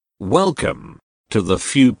Welcome to the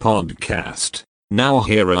Few Podcast. Now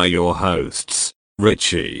here are your hosts,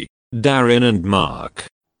 Richie, Darren and Mark.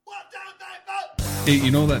 Hey,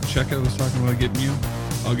 you know that check I was talking about getting you?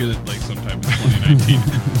 I'll get it like sometime in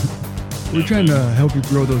 2019. We're trying to help you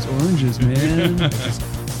grow those oranges, man.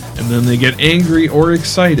 And then they get angry or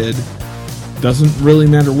excited. Doesn't really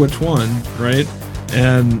matter which one, right?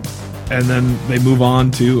 And then they move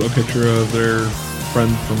on to a picture of their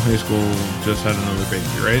friend from high school just had another baby,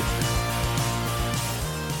 right?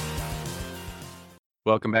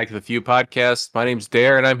 Welcome back to the Few Podcast. My name's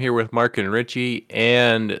Dare, and I'm here with Mark and Richie.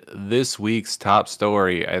 And this week's top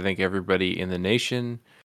story, I think everybody in the nation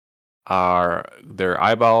their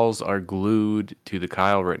eyeballs are glued to the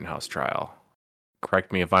Kyle Rittenhouse trial.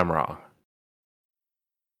 Correct me if I'm wrong.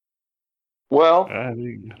 Well, I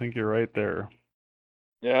think you're right there.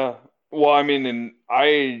 yeah. Well, I mean, and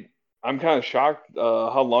I'm kind of shocked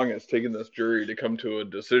how long it's taken this jury to come to a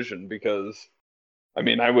decision because, I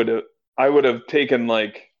mean, I would have taken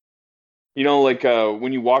when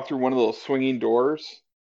you walk through one of those swinging doors,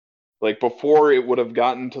 like before it would have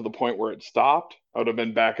gotten to the point where it stopped, I would have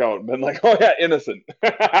been back out and been like, oh yeah, innocent.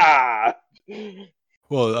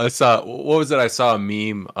 Well, I saw a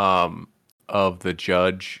meme of the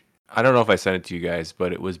judge. I don't know if I sent it to you guys,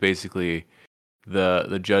 but it was basically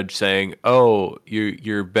the judge saying, "Oh,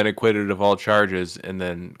 you're been acquitted of all charges," and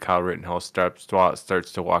then Kyle Rittenhouse starts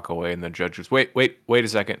to walk away, and the judge was, wait a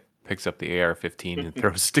second, picks up the AR-15 and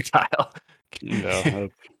throws it to Kyle. Yeah,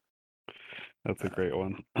 that's a great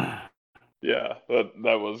one. Yeah,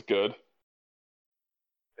 that was good.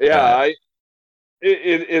 Yeah,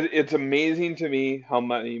 it's amazing to me how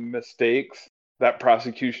many mistakes that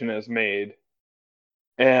prosecution has made,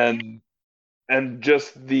 and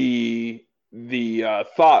just the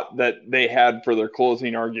thought that they had for their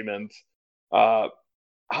closing arguments. How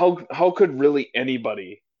could really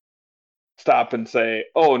anybody stop and say,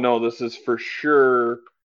 "Oh no, this is for sure,"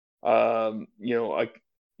 something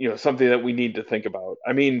that we need to think about.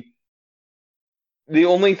 I mean, the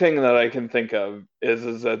only thing that I can think of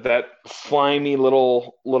is that slimy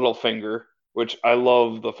little finger, which I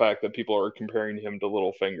love the fact that people are comparing him to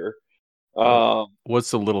Littlefinger.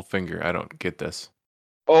 What's the little finger? I don't get this.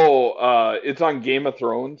 It's on Game of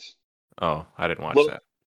Thrones. Oh, I didn't watch that.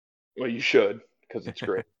 Well, you should, because it's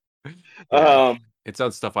great. Yeah, it's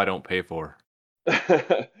on stuff I don't pay for.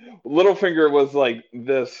 Littlefinger was like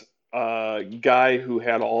this guy who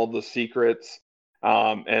had all the secrets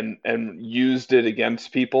and used it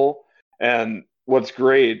against people. And what's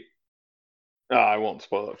great, I won't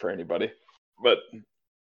spoil it for anybody, but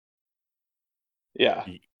yeah.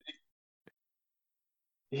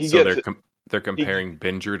 They're comparing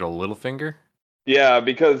Binger to Littlefinger? Yeah,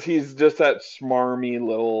 because he's just that smarmy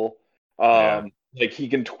little, like he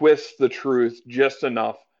can twist the truth just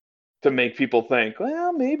enough to make people think,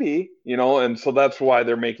 well, maybe, and so that's why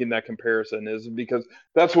they're making that comparison, is because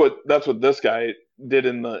that's what this guy did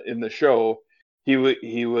in the show. He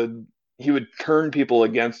would turn people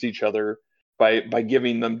against each other by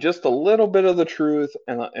giving them just a little bit of the truth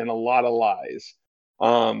and a lot of lies.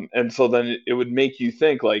 And so then it would make you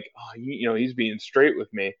think like, oh, he's being straight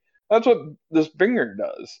with me. That's what this Binger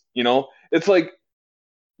does. It's like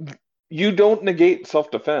you don't negate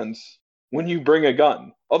self-defense when you bring a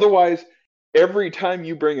gun. Otherwise, every time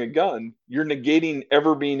you bring a gun, you're negating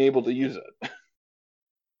ever being able to use it.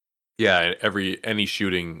 Yeah, any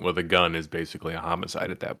shooting with a gun is basically a homicide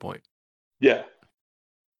at that point. Yeah.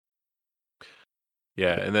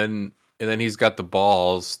 Yeah, and then he's got the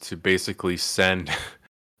balls to basically send.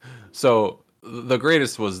 So the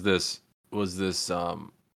greatest was this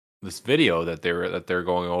video that they're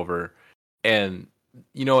going over, and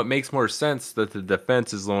it makes more sense that the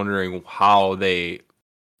defense is wondering how they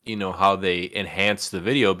enhanced the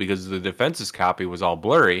video, because the defense's copy was all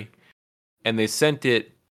blurry, and they sent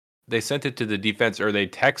it to the defense, or they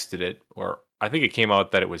texted it, or I think it came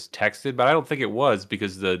out that it was texted, but I don't think it was,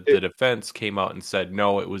 because the defense came out and said,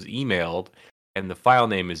 no, it was emailed, and the file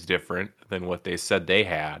name is different than what they said they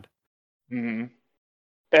had. Mm-hmm.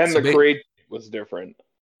 And so the grade was different.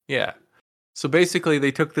 Yeah. So basically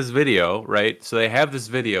they took this video, right? So they have this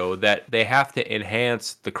video that they have to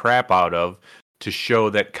enhance the crap out of to show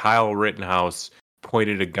that Kyle Rittenhouse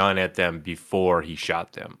pointed a gun at them before he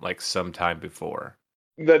shot them, like sometime before.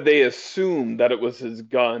 That they assumed that it was his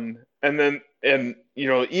gun, and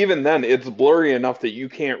even then it's blurry enough that you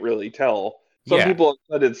can't really tell. Some people have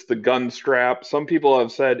said it's the gun strap. Some people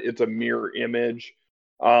have said it's a mirror image.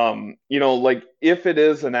 Like if it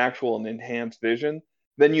is an enhanced vision,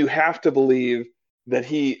 then you have to believe that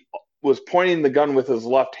he was pointing the gun with his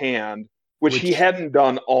left hand, which he hadn't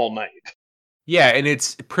done all night. Yeah, and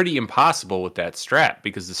it's pretty impossible with that strap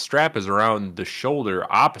because the strap is around the shoulder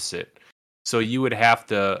opposite. So you would have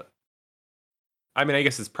to. I mean, I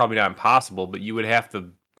guess it's probably not impossible, but you would have to.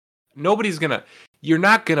 Nobody's gonna. You're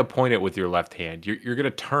not gonna point it with your left hand. You're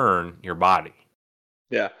gonna turn your body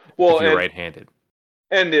Yeah. if Well, you're right-handed.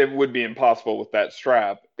 and it would be impossible with that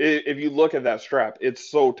strap. If you look at that strap,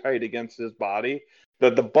 it's so tight against his body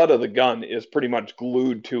that the butt of the gun is pretty much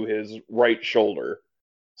glued to his right shoulder.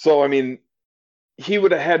 So, I mean, he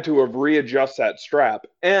would have had to have readjust that strap.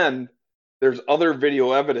 And there's other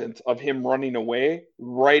video evidence of him running away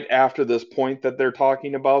right after this point that they're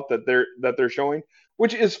talking about that they're showing,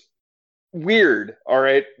 which is weird. All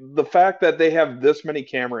right, the fact that they have this many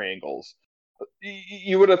camera angles,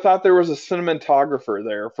 you would have thought there was a cinematographer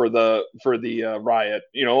there for the riot,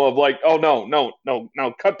 of like, oh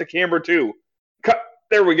no, cut the camera too, cut,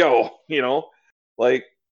 there we go, like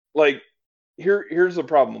like here's the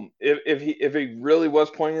problem. If he really was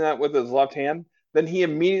pointing that with his left hand, then he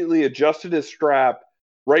immediately adjusted his strap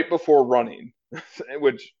right before running,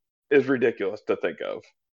 which is ridiculous to think of.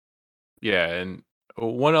 Yeah, and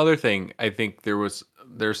one other thing, I think there's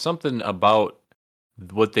something about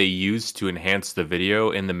what they use to enhance the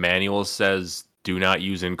video, and the manual says do not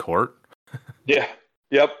use in court. Yeah,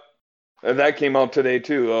 yep, and that came out today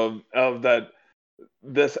too. Of that,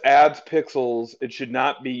 this adds pixels. It should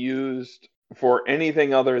not be used for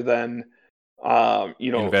anything other than,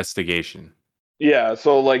 Investigation. yeah.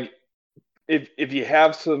 So like, if you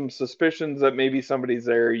have some suspicions that maybe somebody's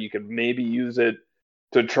there, you could maybe use it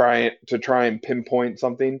to try and pinpoint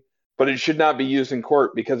something, but it should not be used in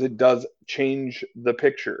court because it does change the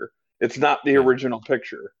picture. It's not the Yeah. original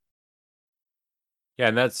picture. Yeah,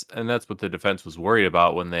 and that's what the defense was worried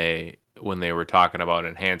about when they were talking about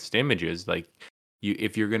enhanced images. Like,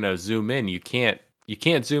 if you're gonna zoom in, you can't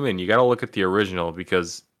zoom in. You got to look at the original,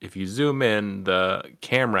 because if you zoom in, the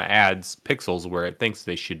camera adds pixels where it thinks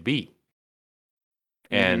they should be.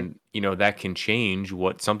 And that can change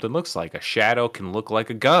what something looks like. A shadow can look like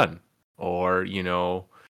a gun, or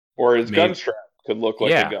Or his maybe, gun strap could look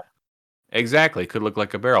like a yeah, gun. exactly, could look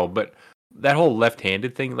like a barrel. But that whole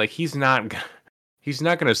left-handed thing, like, he's not going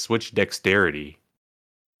to switch dexterity.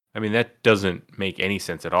 I mean, that doesn't make any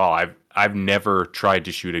sense at all. I've never tried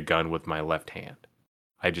to shoot a gun with my left hand.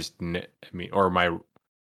 I've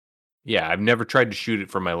never tried to shoot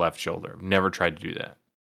it from my left shoulder. I've never tried to do that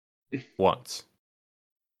once.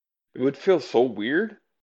 It would feel so weird.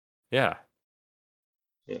 Yeah.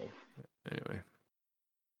 Yeah. Anyway.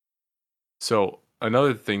 So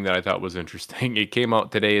another thing that I thought was interesting, it came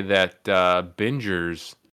out today that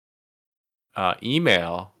Binger's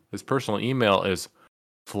email, his personal email, is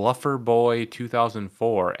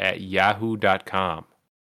flufferboy2004@yahoo.com.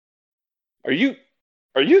 Are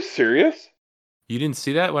you serious? You didn't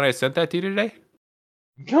see that when I sent that to you today?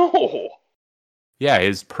 No. Yeah,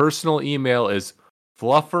 his personal email is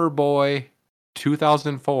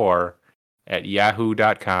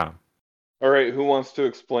flufferboy2004@yahoo.com. All right, who wants to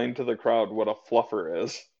explain to the crowd what a fluffer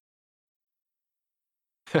is?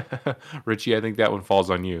 Richie, I think that one falls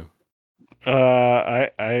on you.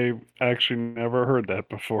 I actually never heard that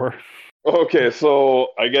before. Okay, so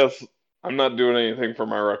I guess I'm not doing anything for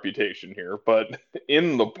my reputation here, but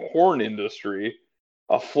in the porn industry,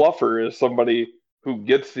 a fluffer is somebody who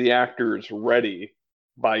gets the actors ready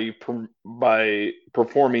by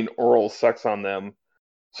performing oral sex on them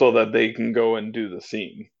so that they can go and do the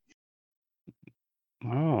scene.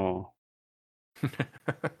 Oh.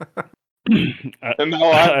 And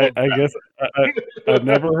now I guess I've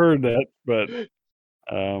never heard that, but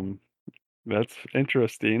that's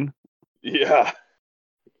interesting. yeah.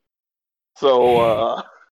 So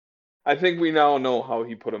I think we now know how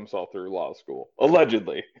he put himself through law school,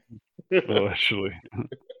 allegedly. Actually,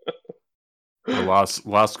 The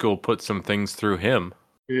law school put some things through him.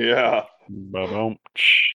 Yeah. ba-bum.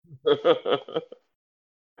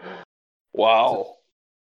 Wow.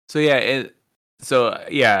 So yeah,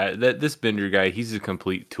 this Bender guy, he's a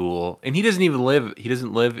complete tool, and he doesn't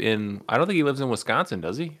live in. I don't think he lives in Wisconsin,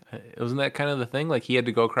 does he? Wasn't that kind of the thing? Like, he had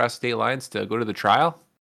to go across state lines to go to the trial,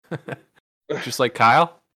 just like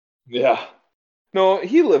Kyle. Yeah. No,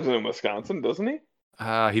 he lives in Wisconsin, doesn't he?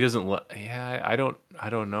 He doesn't. Yeah, I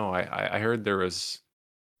don't know. I heard there was.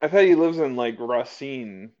 I thought he lives in like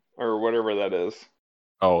Racine or whatever that is.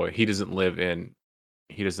 Oh, he doesn't live in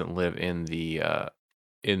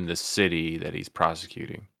the city that he's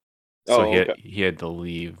prosecuting. So he had to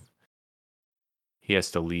leave. He has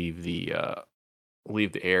to leave the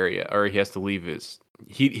area, or he has to leave his.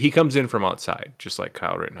 He comes in from outside, just like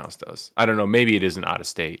Kyle Rittenhouse does. I don't know. Maybe it isn't out of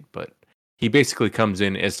state, but he basically comes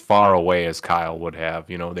in as far away as Kyle would have.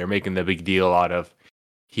 You know, they're making the big deal out of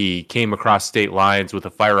he came across state lines with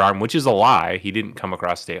a firearm, which is a lie. He didn't come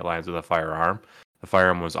across state lines with a firearm. The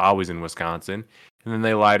firearm was always in Wisconsin. And then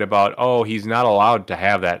they lied about, oh, he's not allowed to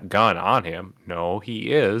have that gun on him. No,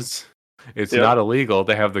 he is. It's Yep. not illegal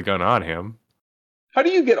to have the gun on him. How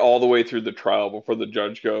do you get all the way through the trial before the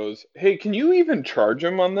judge goes, hey, can you even charge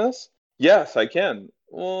him on this? Yes, I can.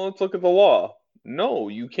 Well, let's look at the law. No,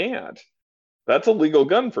 you can't. That's a legal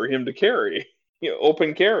gun for him to carry.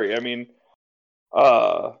 Open carry. I mean,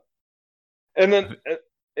 and then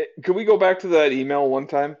could we go back to that email one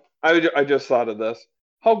time? I just thought of this.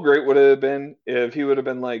 How great would it have been if he would have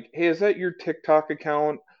been like, hey, is that your TikTok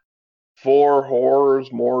account? 4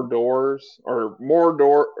 horrors, more doors, or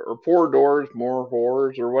 4 doors, more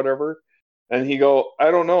horrors, or whatever. And he go,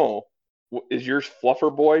 I don't know. Is yours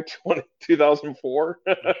Fluffer Boy 2004?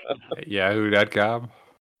 Yahoo.com.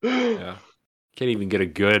 Yeah. Can't even get a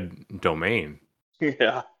good domain.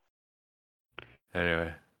 Yeah.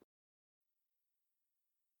 Anyway.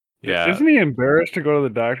 Yeah. Isn't he embarrassed to go to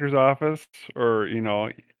the doctor's office? Or,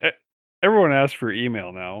 everyone asks for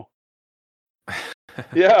email now.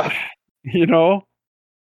 Yeah.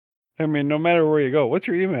 I mean, no matter where you go, what's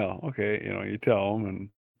your email? Okay, you tell them, and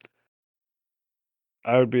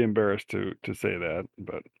I would be embarrassed to say that,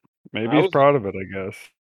 but maybe he's proud of it, I guess.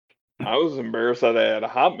 I was embarrassed that I had a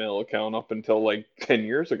Hotmail account up until like 10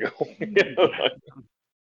 years ago.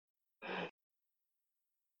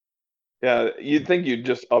 Yeah, you'd think you'd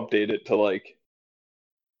just update it to like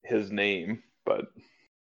his name, but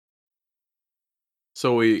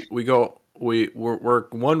so we're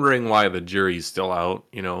wondering why the jury's still out.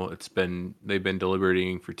 They've been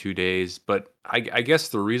deliberating for 2 days, but I guess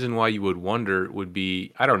the reason why you would wonder would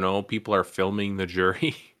be, I don't know, people are filming the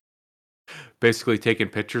jury, basically taking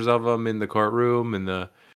pictures of them in the courtroom, and the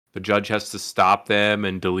judge has to stop them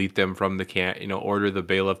and delete them from the order the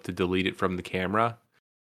bailiff to delete it from the camera.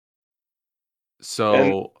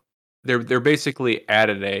 So they're basically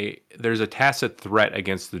there's a tacit threat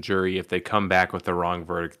against the jury. If they come back with the wrong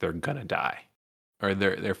verdict, they're gonna die, or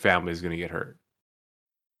their family's gonna get hurt.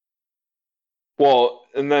 Well,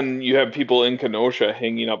 and then you have people in Kenosha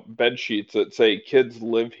hanging up bed sheets that say kids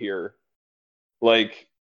live here. Like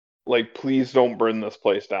please don't burn this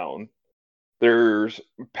place down. There's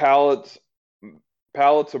pallets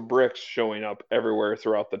of bricks showing up everywhere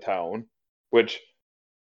throughout the town, which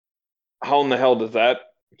how in the hell does that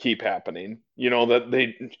keep happening?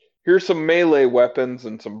 Here's some melee weapons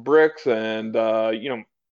and some bricks and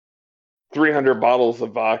 300 bottles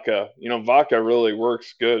of vodka. Vodka really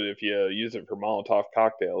works good if you use it for Molotov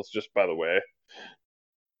cocktails, just by the way.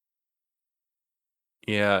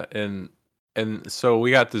 Yeah, and so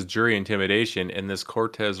we got this jury intimidation, and this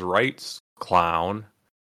Cortez Rights clown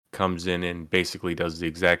comes in and basically does the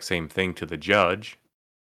exact same thing to the judge,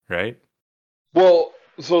 right? Well,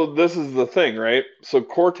 so this is the thing, right? So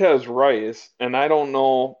Cortez Rice, and I don't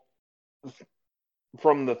know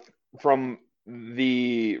from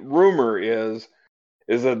the rumor is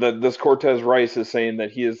that this Cortez Rice is saying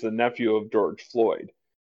that he is the nephew of George Floyd.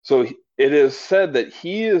 So it is said that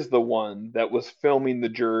he is the one that was filming the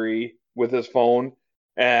jury with his phone,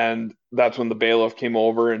 and that's when the bailiff came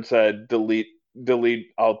over and said delete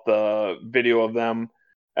out the video of them,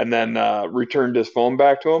 and then returned his phone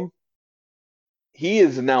back to him. He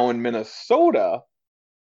is now in Minnesota,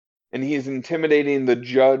 and he's intimidating the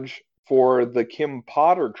judge for the Kim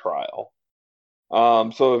Potter trial.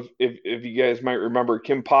 So if you guys might remember,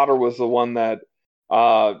 Kim Potter was the one that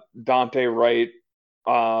Dante Wright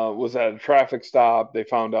was at a traffic stop. They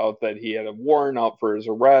found out that he had a warrant out for his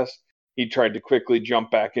arrest. He tried to quickly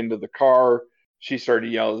jump back into the car. She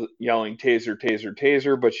started yelling, taser, taser,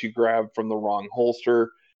 taser, but she grabbed from the wrong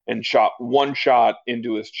holster and shot one shot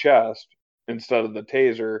into his chest instead of the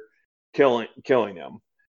taser, killing him.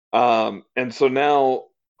 And so now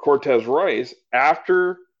Cortez Rice,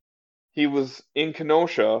 after he was in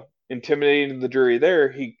Kenosha intimidating the jury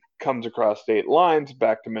there, he comes across state lines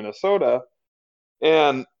back to Minnesota,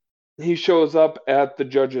 and he shows up at the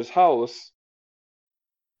judge's house,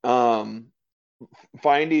 finding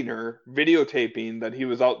her, videotaping that he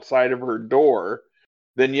was outside of her door,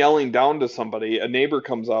 then yelling down to somebody. A neighbor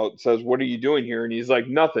comes out, says, "What are you doing here?" And he's like,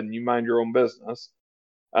 "Nothing, you mind your own business."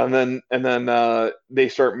 And then they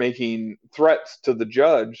start making threats to the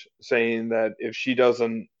judge, saying that if she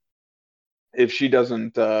doesn't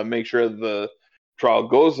make sure the trial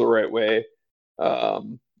goes the right way,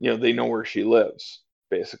 they know where she lives,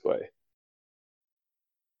 basically.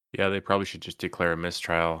 Yeah, they probably should just declare a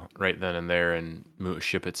mistrial right then and there and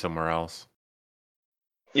ship it somewhere else.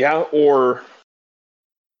 Yeah, or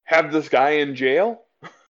have this guy in jail.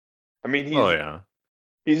 I mean,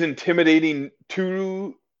 he's intimidating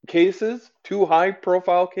two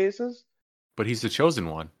high-profile cases. But he's the chosen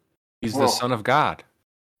one. He's the son of God.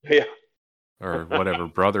 Yeah. Or whatever,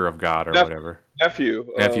 brother of God or whatever.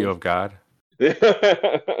 Nephew of God.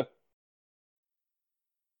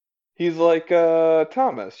 He's like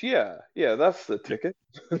Thomas. Yeah, that's the ticket.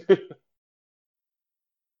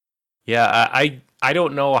 Yeah, I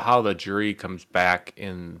don't know how the jury comes back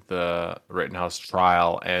in the Rittenhouse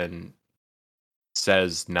trial and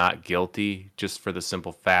says not guilty, just for the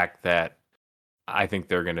simple fact that I think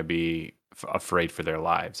they're going to be afraid for their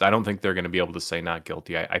lives. I don't think they're going to be able to say not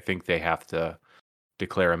guilty. I think they have to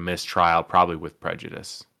declare a mistrial, probably with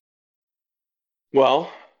prejudice.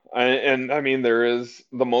 Well, I mean, there is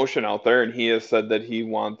the motion out there, and he has said that he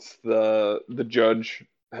wants the judge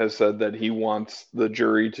has said that he wants the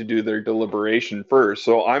jury to do their deliberation first.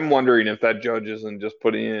 So I'm wondering if that judge isn't just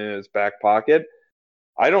putting it in his back pocket.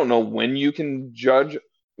 I don't know when you can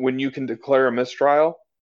declare a mistrial.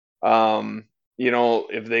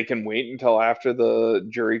 If they can wait until after the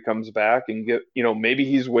jury comes back and maybe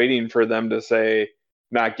he's waiting for them to say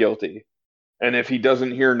not guilty. And if he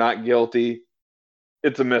doesn't hear not guilty,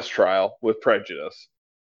 it's a mistrial with prejudice.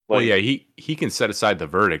 Well, yeah, he can set aside the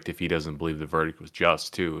verdict if he doesn't believe the verdict was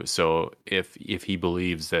just, too. So if he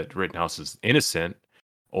believes that Rittenhouse is innocent,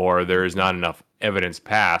 or there is not enough evidence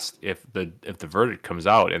passed, if the verdict comes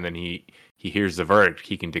out and then he hears the verdict,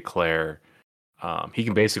 he can declare, he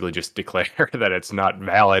can basically just declare that it's not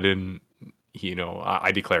valid, and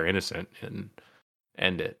I declare innocent and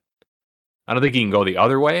end it. I don't think he can go the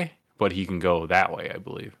other way, but he can go that way, I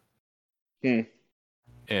believe.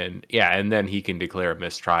 And then he can declare a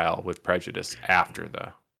mistrial with prejudice after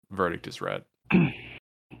the verdict is read.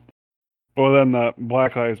 Well, then the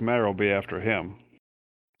Black Lives Matter will be after him.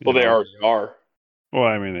 Well, they already are. Well,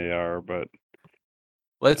 I mean, they are, but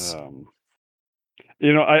let's. I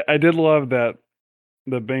did love that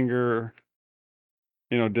the Binger,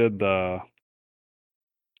 did the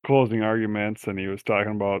closing arguments, and he was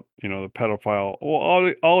talking about, the pedophile.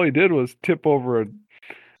 Well, all he did was tip over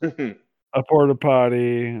a porta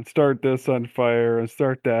potty and start this on fire and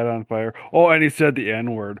start that on fire. Oh, and he said the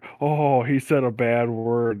N-word. Oh, he said a bad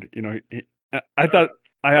word.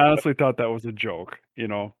 I honestly thought that was a joke,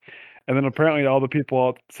 And then apparently all the people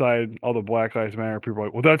outside, all the Black Lives Matter people are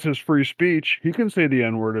like, well, that's his free speech. He can say the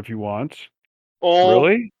N-word if he wants. Oh,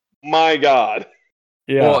 really? My God.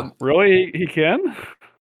 Yeah, well, really? He can?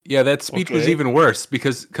 Yeah, that speech was even worse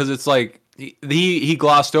because it's like he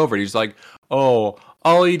glossed over it. He's like, oh,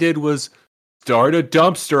 all he did was start a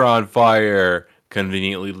dumpster on fire,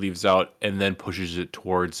 conveniently leaves out, and then pushes it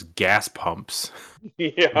towards gas pumps.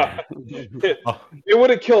 Yeah. It would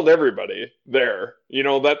have killed everybody there.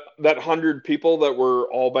 That 100 people that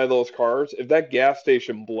were all by those cars, if that gas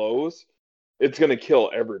station blows, it's going to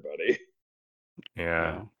kill everybody.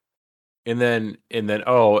 Yeah. And then and then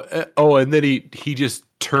he just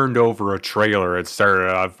turned over a trailer and started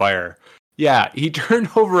it on fire. Yeah, he turned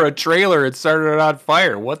over a trailer and started it on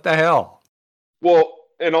fire. What the hell? Well,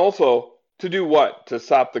 and also to do what? To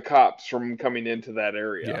stop the cops from coming into that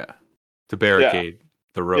area. Yeah. To barricade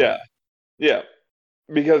the road. Yeah. Yeah.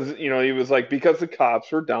 Because, he was like, because the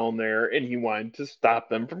cops were down there and he wanted to stop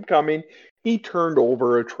them from coming, he turned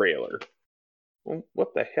over a trailer. Well,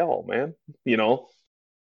 what the hell, man? In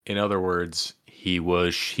other words,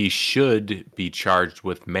 he should be charged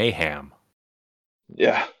with mayhem.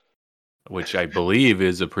 Yeah. Which I believe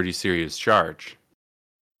is a pretty serious charge.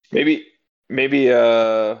 Maybe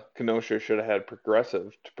Kenosha should have had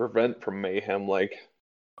progressive to prevent from mayhem, like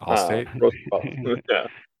Allstate. Yeah,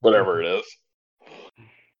 whatever it is.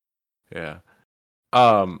 Yeah.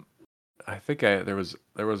 I think there was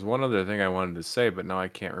one other thing I wanted to say, but now I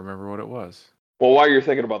can't remember what it was. Well, while you're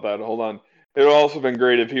thinking about that, hold on. It would also been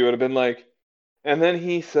great if he would have been like, and then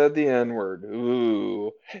he said the N-word.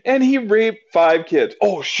 Ooh. And he raped 5 kids.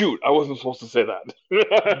 Oh, shoot. I wasn't supposed to say that.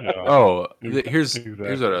 Here's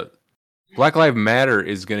what Black Lives Matter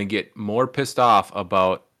is going to get more pissed off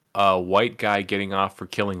about a white guy getting off for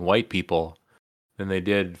killing white people than they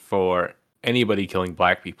did for anybody killing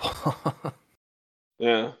black people.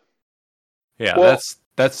 Yeah. Yeah, well,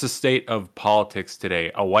 that's the state of politics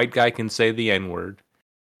today. A white guy can say the N-word.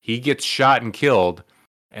 He gets shot and killed,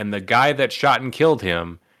 and the guy that shot and killed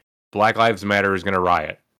him, Black Lives Matter is going to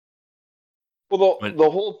riot. Well, the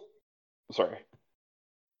whole... Sorry.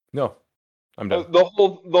 No, I'm done. The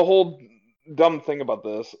whole dumb thing about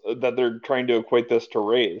this, that they're trying to equate this to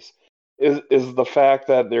race, is the fact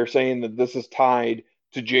that they're saying that this is tied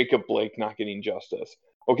to Jacob Blake not getting justice.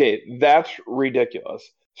 Okay, that's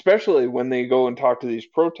ridiculous. especially when they go and talk to these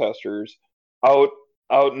protesters out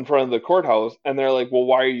in front of the courthouse, and they're like, well,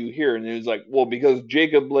 why are you here? And he's like, well, because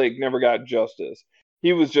Jacob Blake never got justice.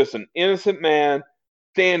 He was just an innocent man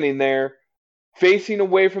standing there facing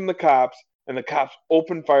away from the cops, and the cops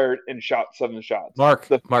opened fire and shot 7 shots. Mark,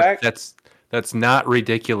 that's not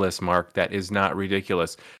ridiculous, Mark. That is not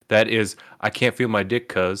ridiculous. That is, I can't feel my dick,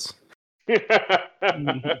 cuz.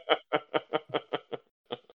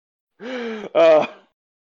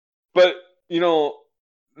 But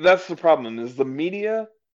that's the problem, is the media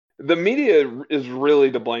is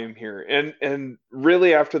really to blame here, and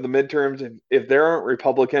really after the midterms, if there aren't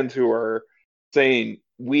Republicans who are saying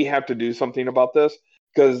we have to do something about this,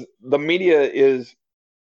 because the media is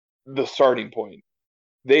the starting point.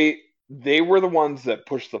 They were the ones that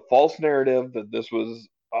pushed the false narrative that this was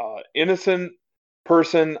innocent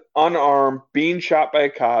person, unarmed, being shot by a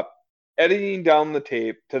cop, editing down the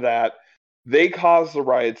tape to that. They caused the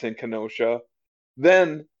riots in Kenosha.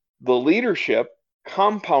 Then the leadership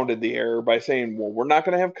compounded the error by saying, well, we're not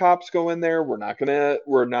going to have cops go in there. We're not going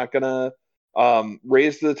to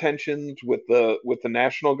raise the tensions with the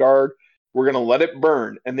National Guard. We're going to let it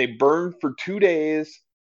burn. And they burned for 2 days.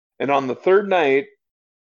 And on the third night,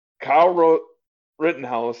 Kyle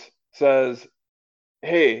Rittenhouse says,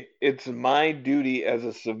 hey, it's my duty as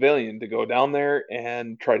a civilian to go down there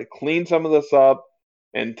and try to clean some of this up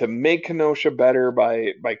and to make Kenosha better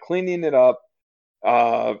by cleaning it up.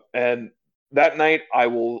 And that night I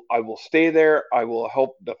will stay there. I will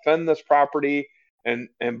help defend this property. And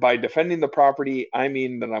by defending the property, I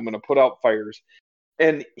mean that I'm going to put out fires.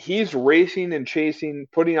 And he's racing and chasing,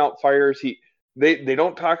 putting out fires. They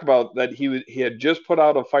don't talk about that he had just put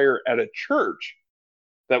out a fire at a church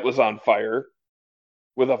that was on fire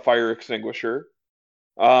with a fire extinguisher.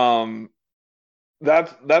 That's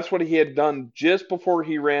what he had done just before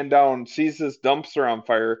he ran down, sees this dumpster on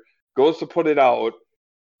fire, goes to put it out,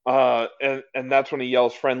 and that's when he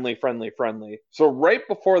yells, friendly, friendly, friendly. So right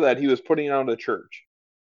before that, he was putting out a church.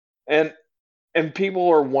 And people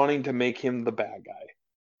are wanting to make him the bad guy.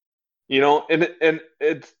 And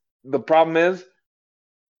it's the problem is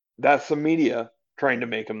that's the media trying to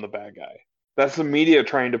make him the bad guy. That's the media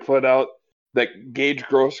trying to put out that Gage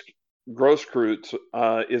Grosskreutz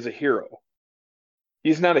is a hero.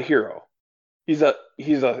 He's not a hero. He's a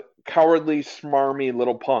cowardly, smarmy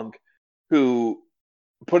little punk who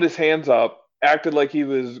put his hands up, acted like he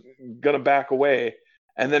was gonna back away,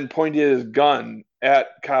 and then pointed his gun at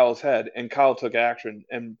Kyle's head, and Kyle took action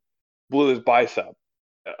and blew his bicep.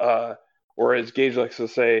 Or as Gage likes to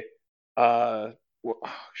say, what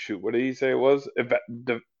did he say it was?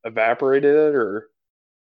 Evaporated it, or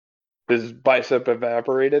his bicep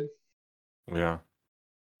evaporated? Yeah.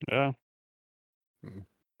 Yeah.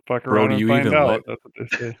 Fuck Bro, around do and you find even out. That's what they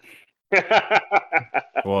say.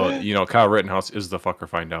 Well, Kyle Rittenhouse is the fucker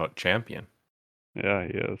find out champion. Yeah,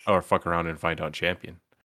 he is. Or fuck around and find out champion.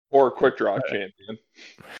 Or quick draw champion.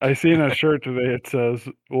 I seen a shirt today. It says,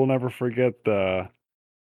 "We'll never forget the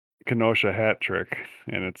Kenosha hat trick,"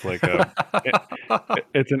 and it's like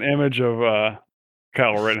it's an image of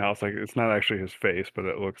Kyle Rittenhouse. Like, it's not actually his face, but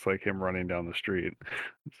it looks like him running down the street.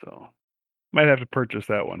 So might have to purchase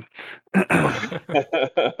that one.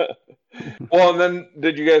 Well, and then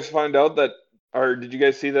did you guys find out that, or did you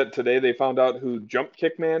guys see that today they found out who Jump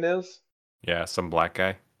Kick Man is? Yeah, some black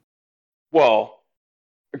guy. Well,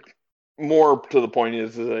 more to the point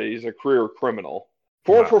is he's a career criminal.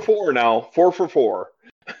 4 for 4 now. 4 for 4.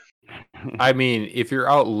 I mean, if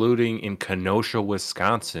you're out looting in Kenosha,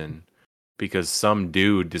 Wisconsin, because some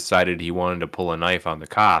dude decided he wanted to pull a knife on the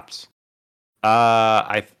cops,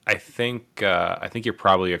 I think you're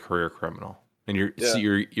probably a career criminal, and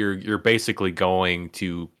you're basically going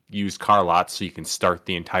to used car lots so you can start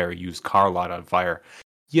the entire used car lot on fire.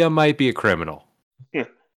 You might be a criminal.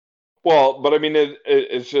 Well, but I mean,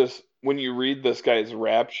 it's just when you read this guy's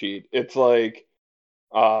rap sheet, it's like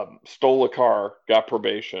stole a car, got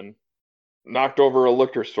probation, knocked over a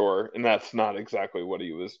liquor store, and that's not exactly what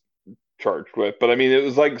he was charged with. But I mean, it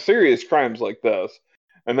was like serious crimes like this,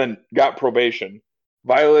 and then got probation,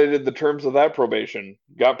 violated the terms of that probation,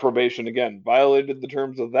 got probation again, violated the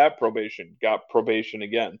terms of that probation, got probation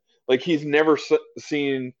again. Like, he's never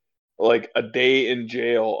seen like a day in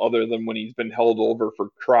jail other than when he's been held over for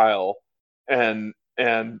trial, and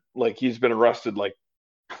like he's been arrested like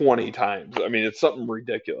 20 times. I mean, it's something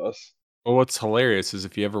ridiculous. Well, what's hilarious is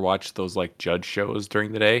if you ever watch those like judge shows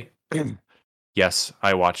during the day. Yes,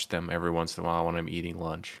 I watch them every once in a while when I'm eating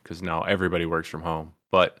lunch, because now everybody works from home.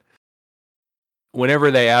 But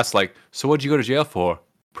whenever they ask, like, so what'd you go to jail for?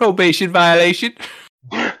 Probation violation.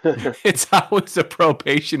 It's always a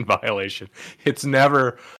probation violation. It's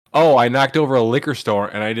never, oh, I knocked over a liquor store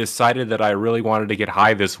and I decided that I really wanted to get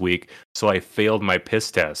high this week, so I failed my piss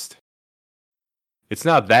test. It's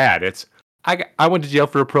not that. It's, I went to jail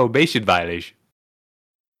for a probation violation.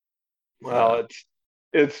 Well,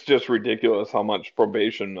 it's just ridiculous how much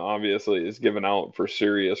probation obviously is given out for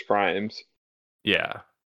serious crimes. Yeah.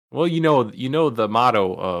 Well, you know the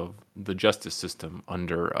motto of the justice system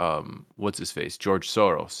under what's his face, George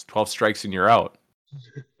Soros: 12 strikes and you're out.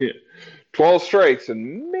 Yeah. 12 strikes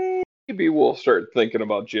and maybe we'll start thinking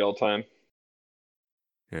about jail time.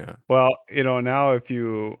 Yeah. Well, now if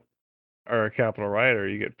you are a capital rioter,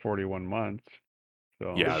 you get 41 months.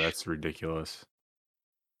 So Yeah, that's ridiculous.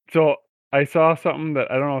 So I saw something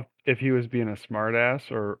that I don't know if he was being a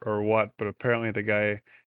smartass or what, but apparently the guy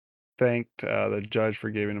thanked the judge for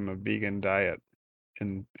giving him a vegan diet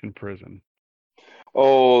in prison.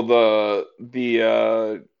 Oh,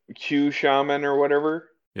 the Q shaman or whatever.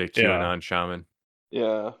 Yeah, QAnon shaman.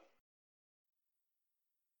 Yeah.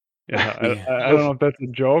 Yeah, Yeah. I don't know if that's a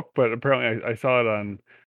joke, but apparently I saw it on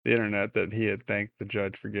the internet that he had thanked the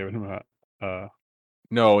judge for giving him a.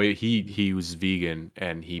 No, he was vegan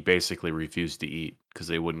and he basically refused to eat because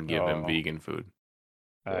they wouldn't give him Oh, vegan food.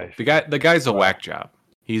 I The see. guy's a Well, whack job.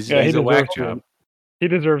 He's yeah, a whack job. he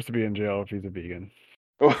deserves to be in jail if he's a vegan.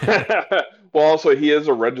 Well, also he is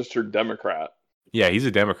a registered Democrat. Yeah, he's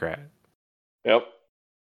a Democrat. Yep.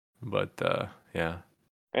 But yeah.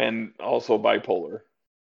 And also bipolar.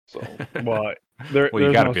 So Well, Well, you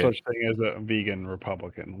there's gotta no be. such thing as a vegan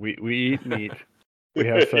Republican. We eat meat, we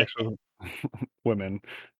have sex with women,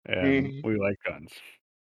 and we like guns.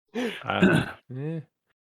 Eh.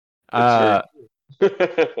 It's very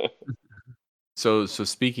So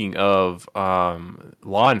speaking of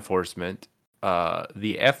law enforcement,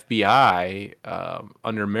 the FBI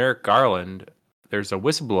under Merrick Garland, there's a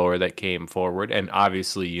whistleblower that came forward, and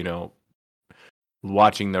obviously,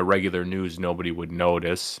 watching the regular news, nobody would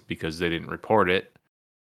notice because they didn't report it.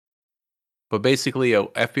 But basically, a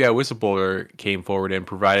FBI whistleblower came forward and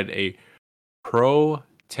provided a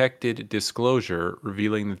protected disclosure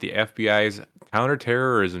revealing that the FBI's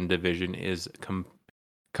counterterrorism division is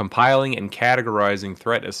compiling and categorizing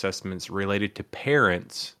threat assessments related to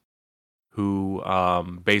parents who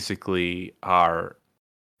basically are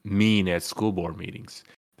mean at school board meetings.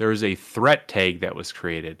 There is a threat tag that was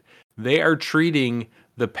created. They are treating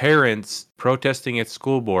the parents protesting at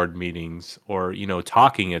school board meetings or,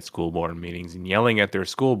 talking at school board meetings and yelling at their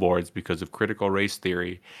school boards because of critical race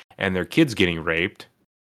theory and their kids getting raped.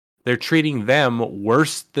 They're treating them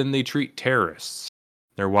worse than they treat terrorists.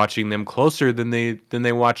 They're watching them closer than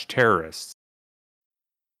they watch terrorists.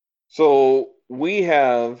 So we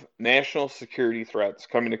have national security threats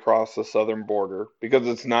coming across the southern border because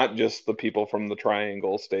it's not just the people from the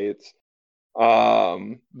Triangle states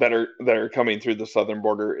that are coming through the southern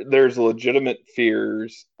border. There's legitimate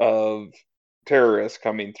fears of terrorists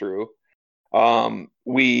coming through.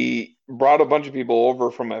 We brought a bunch of people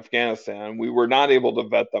over from Afghanistan. We were not able to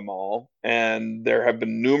vet them all, and there have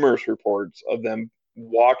been numerous reports of them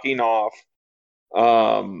walking off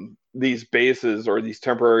these bases or these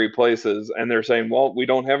temporary places, and they're saying, well, we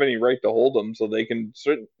don't have any right to hold them, so they can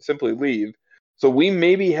simply leave. So we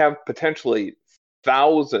maybe have potentially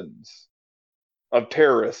thousands of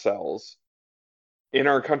terrorist cells in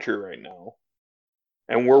our country right now.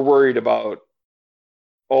 And we're worried about,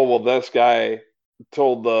 oh, well, this guy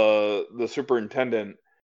told the superintendent,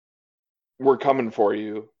 we're coming for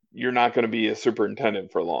you. You're not going to be a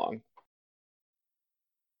superintendent for long.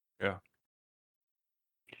 Yeah.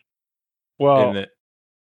 Well, And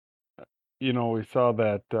we saw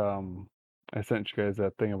that. I sent you guys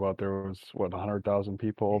that thing about there was 100,000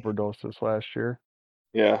 people overdosed this last year.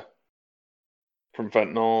 Yeah. From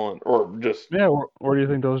fentanyl or just Yeah, where do you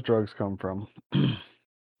think those drugs come from?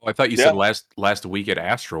 I thought you said last week at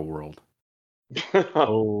Astro World.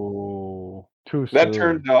 Oh, too that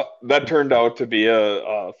soon. turned out to be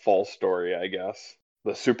a false story, I guess.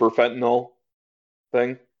 The super fentanyl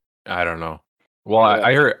thing. I don't know. Well,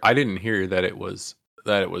 I didn't hear that it was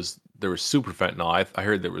there was super fentanyl. I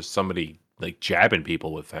heard there was somebody like jabbing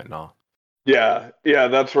people with fentanyl. Yeah,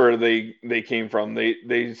 that's where they came from.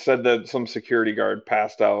 They said that some security guard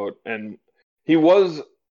passed out, and he was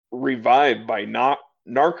revived by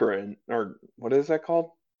Narcan, or what is that called?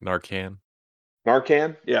 Narcan.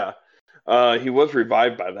 Narcan, yeah. He was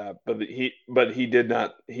revived by that, but he did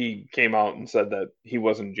not. He came out and said that he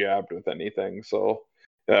wasn't jabbed with anything. So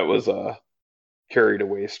that was a carried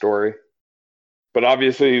away story. But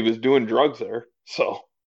obviously, he was doing drugs there, so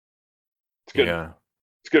it's good. Yeah.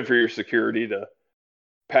 It's good for your security to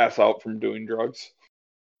pass out from doing drugs.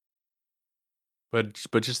 But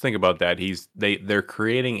just think about that. They're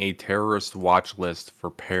creating a terrorist watch list for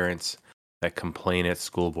parents that complain at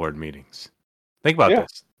school board meetings. Think about Yeah.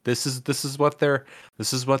 this. This is what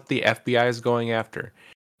the FBI is going after.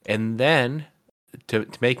 And then to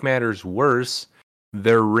make matters worse,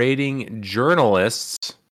 they're raiding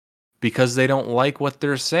journalists because they don't like what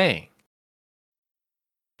they're saying.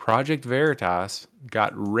 Project Veritas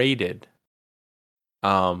got raided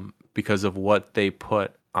because of what they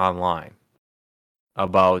put online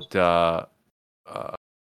about or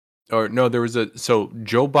no, there was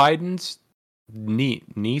Joe Biden's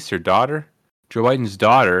niece or daughter. Joe Biden's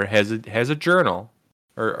daughter has a journal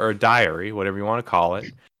or a diary, whatever you want to call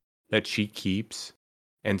it, that she keeps,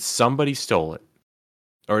 and somebody stole it.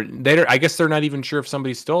 Or I guess they're not even sure if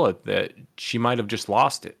somebody stole it. That she might have just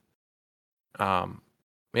lost it.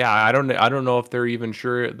 Yeah, I don't know if they're even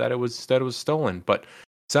sure that it was stolen, but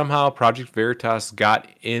somehow Project Veritas got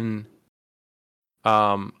in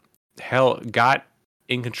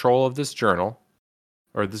control of this journal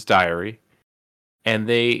or this diary, and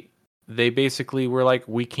they basically were like,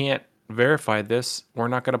 we can't verify this, we're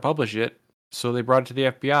not going to publish it. So they brought it to the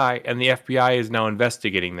FBI, and the FBI is now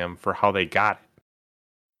investigating them for how they got it.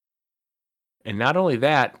 And not only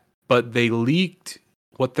that, but they leaked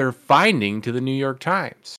what they're finding to the New York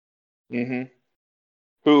Times.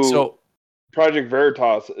 So Project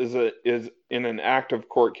Veritas is in an active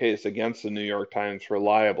court case against the New York Times for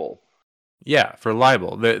libel. Yeah, for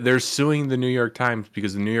libel. They're suing the New York Times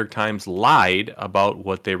because the New York Times lied about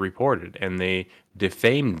what they reported, and they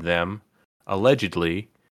defamed them, allegedly,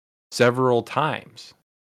 several times.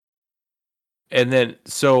 And then,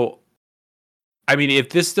 I mean, if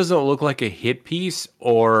this doesn't look like a hit piece,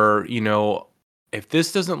 or, if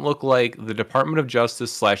this doesn't look like the Department of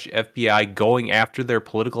Justice / FBI going after their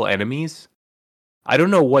political enemies, I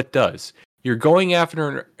don't know what does. You're going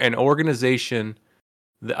after an organization,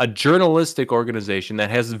 a journalistic organization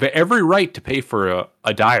that has every right to pay for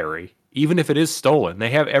a diary, even if it is stolen. They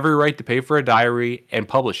have every right to pay for a diary and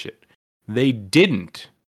publish it. They didn't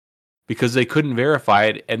because they couldn't verify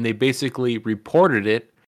it, and they basically reported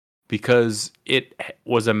it because it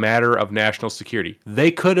was a matter of national security.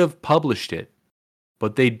 They could have published it,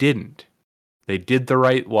 but they didn't. They did the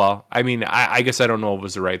right, I guess I don't know if it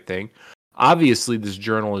was the right thing. Obviously, this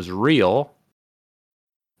journal is real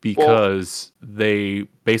because they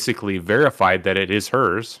basically verified that it is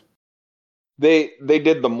hers. They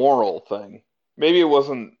did the moral thing. Maybe it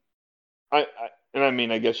wasn't. I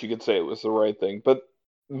guess you could say it was the right thing, but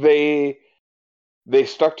they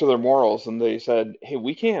stuck to their morals, and they said, "Hey,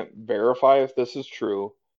 we can't verify if this is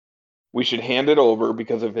true. We should hand it over,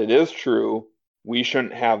 because if it is true, we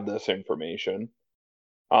shouldn't have this information.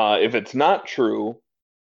 If it's not true,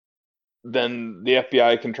 then the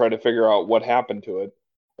FBI can try to figure out what happened to it."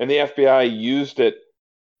 And the FBI used it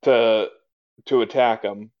to attack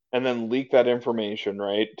them, and then leak that information,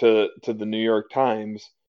 right, to the New York Times,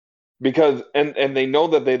 because and they know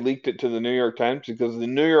that they leaked it to the New York Times because the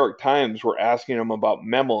New York Times were asking them about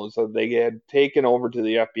memos that they had taken over to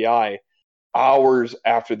the FBI hours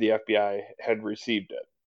after the FBI had received it,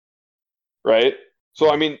 right?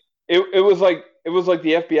 So I mean, it was like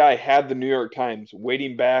the FBI had the New York Times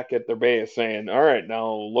waiting back at their base saying, "All right,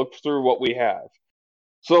 now look through what we have."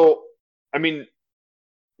 So I mean,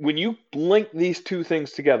 when you link these two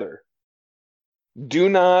things together, do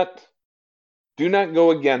not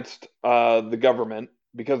go against the government,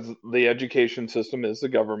 because the education system is the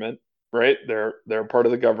government, right? They're part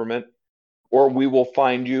of the government, or we will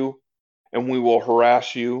find you and we will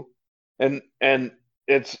harass you, and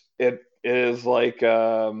it is like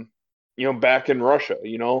back in Russia,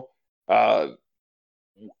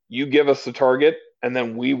 you give us the target, and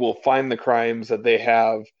then we will find the crimes that they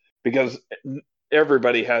have, because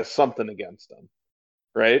everybody has something against them,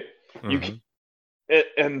 right? Mm-hmm.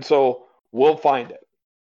 And so we'll find it,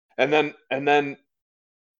 and then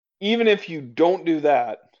even if you don't do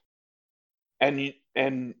that, and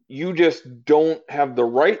you just don't have the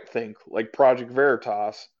right thing, like Project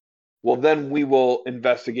Veritas, well, then we will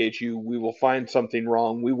investigate you. We will find something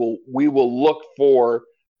wrong. We will look for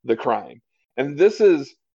the crime, and this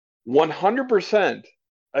is 100%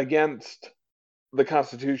 against the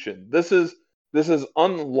Constitution. This is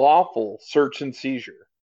unlawful search and seizure.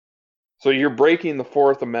 So you're breaking the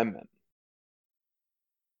Fourth Amendment.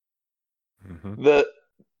 Mm-hmm.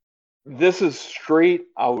 This is straight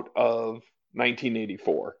out of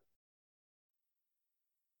 1984.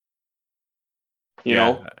 You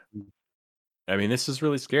know? I mean, this is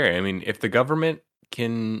really scary. I mean, if the government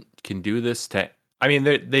can do this I mean,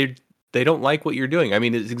 they don't like what you're doing. I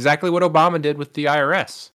mean, it's exactly what Obama did with the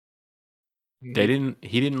IRS. He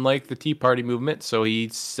didn't like the Tea Party movement, so he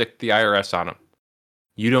sicked the IRS on him.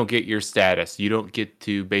 You don't get your status. You don't get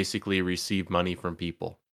to basically receive money from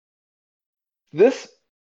people. This,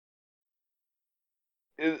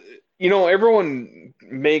 everyone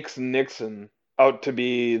makes Nixon out to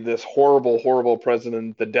be this horrible, horrible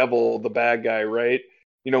president, the devil, the bad guy, right?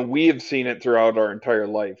 We have seen it throughout our entire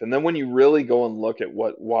life. And then when you really go and look at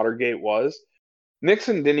what Watergate was,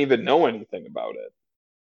 Nixon didn't even know anything about it.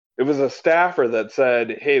 It was a staffer that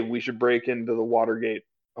said, "Hey, we should break into the Watergate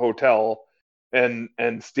hotel and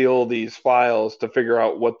steal these files to figure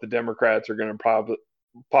out what the Democrats are going to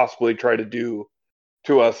possibly try to do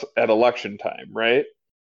to us at election time," right?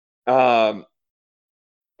 I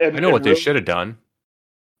know what they should have done.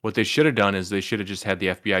 What they should have done is they should have just had the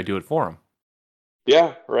FBI do it for them.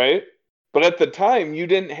 Yeah, right. But at the time, you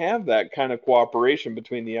didn't have that kind of cooperation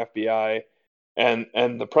between the FBI and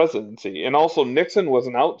the presidency. And also, Nixon was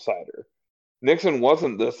an outsider. Nixon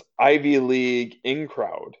wasn't this Ivy League in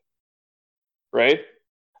crowd, right?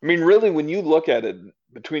 I mean, really, when you look at it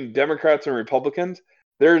between Democrats and Republicans,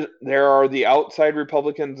 there are the outside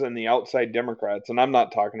Republicans and the outside Democrats, and I'm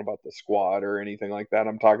not talking about the squad or anything like that.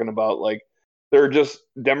 I'm talking about there are just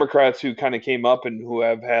Democrats who kind of came up and who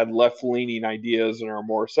have had left-leaning ideas and are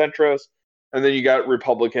more centrist, and then you got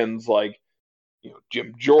Republicans like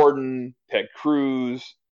Jim Jordan, Ted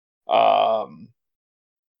Cruz, Rand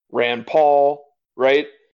Paul, right?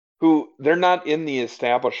 Who they're not in the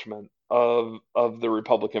establishment of the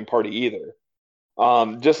Republican Party either.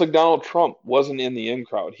 Just like Donald Trump wasn't in the in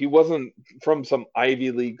crowd. He wasn't from some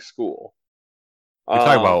Ivy League school. You're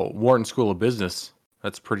talking about Wharton School of Business.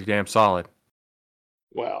 That's pretty damn solid.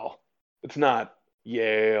 Well, it's not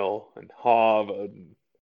Yale and Harvard and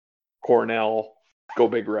Cornell. Go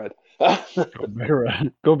Big Red.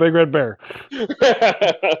 Go Big Red Bear.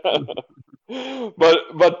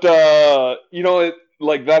 but that's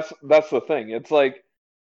the thing. It's like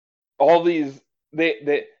all these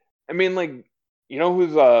they I mean,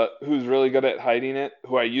 who's really good at hiding it,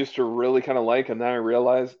 who I used to really kind of like, and then I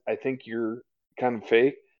realized I think you're kind of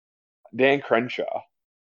fake. Dan Crenshaw.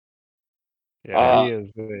 Yeah,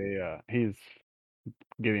 he's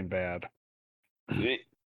getting bad.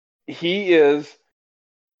 He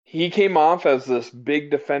came off as this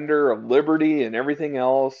big defender of liberty and everything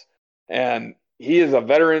else, and he is a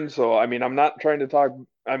veteran. So I mean, I'm not trying to talk.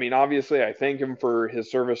 I mean, obviously, I thank him for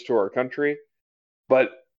his service to our country,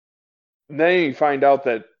 but then you find out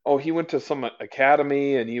that he went to some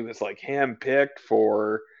academy and he was handpicked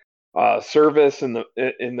for service in the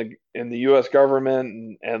U.S.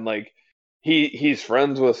 government, and he's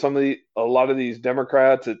friends with a lot of these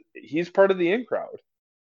Democrats. He's part of the in crowd,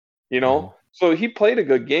 Mm-hmm. So he played a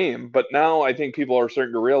good game, but now I think people are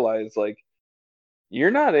starting to realize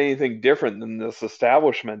you're not anything different than this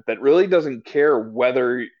establishment that really doesn't care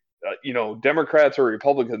whether Democrats or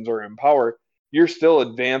Republicans are in power. You're still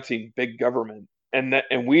advancing big government, and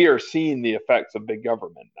we are seeing the effects of big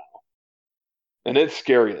government now, and it's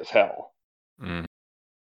scary as hell. Mm.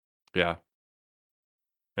 Yeah,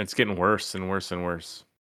 it's getting worse and worse and worse.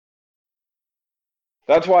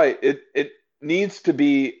 That's why it needs to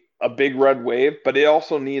be a big red wave, but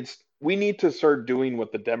we need to start doing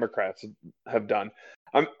what the Democrats have done.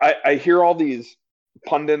 I hear all these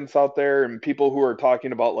pundits out there and people who are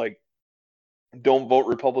talking about don't vote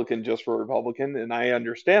Republican just for Republican, and I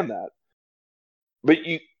understand that. But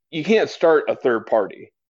you can't start a third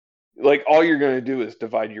party. All you're going to do is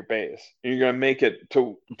divide your base. And you're going to make it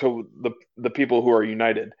to the people who are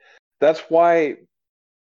united. That's why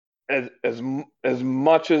as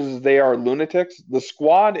much as they are lunatics, the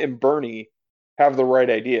Squad and Bernie have the right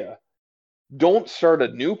idea. Don't start a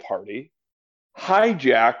new party.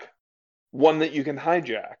 Hijack one that you can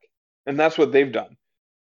hijack. And that's what they've done.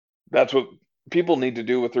 That's what people need to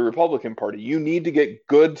do with the Republican Party. You need to get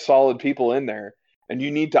good, solid people in there, and you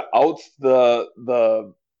need to oust the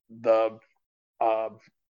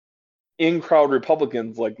in-crowd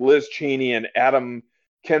Republicans like Liz Cheney and Adam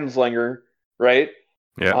Kinzinger, right?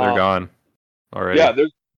 Yeah, they're gone already.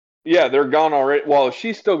 Yeah, they're gone already. Well,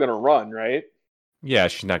 she's still gonna run, right? Yeah,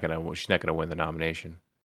 she's not gonna win the nomination.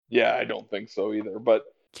 Yeah, I don't think so either. But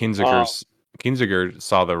Kinzinger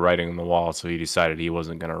saw the writing on the wall, so he decided he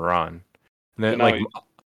wasn't gonna run. And then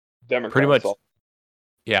Democrats pretty much.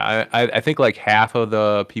 Yeah, I think half of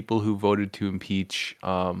the people who voted to impeach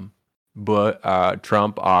Trump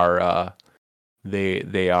are they've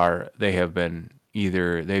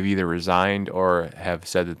either resigned or have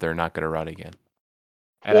said that they're not going to run again.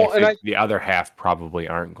 And I think the other half probably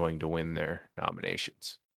aren't going to win their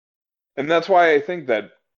nominations. And that's why I think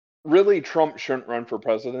that really Trump shouldn't run for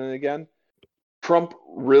president again. Trump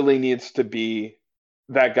really needs to be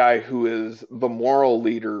that guy who is the moral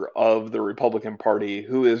leader of the Republican Party,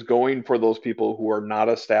 who is going for those people who are not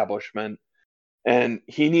establishment. And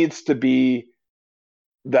he needs to be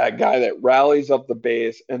that guy that rallies up the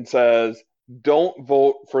base and says, don't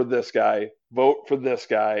vote for this guy, vote for this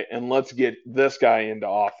guy, and let's get this guy into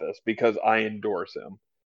office because I endorse him.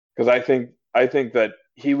 Because I think that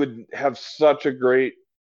he would have such a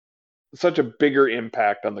bigger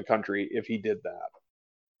impact on the country if he did that.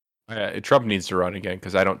 Trump needs to run again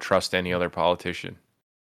because I don't trust any other politician.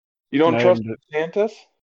 You don't Not trust even DeSantis?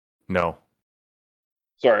 No,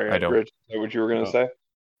 Sorry, I don't. Rich, is that what you were going to say?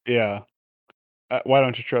 Yeah. Why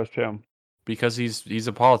don't you trust him? Because he's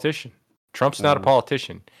a politician. Trump's not a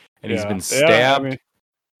politician, and he's Yeah. been Yeah, stabbed. I mean,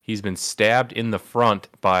 He's been stabbed in the front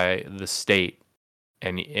by the state,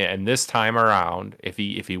 and this time around, if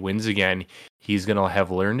he wins again, he's gonna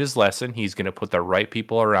have learned his lesson. He's gonna put the right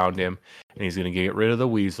people around him, and he's gonna get rid of the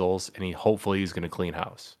weasels, and hopefully he's gonna clean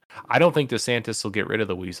house. I don't think DeSantis will get rid of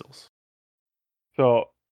the weasels. so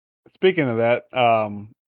speaking of that, a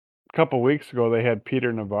couple weeks ago they had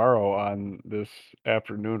Peter Navarro on this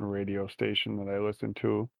afternoon radio station that I listened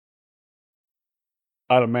to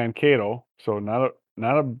out of Mankato, so not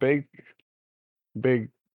a big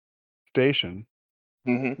station.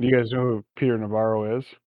 Mm-hmm. You guys know who Peter Navarro is?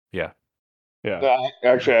 Yeah, Yeah.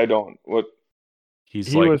 Actually, I don't. What? he's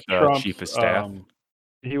He like was the Trump's chief of staff.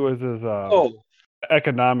 he was his Oh,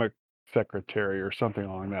 economic secretary or something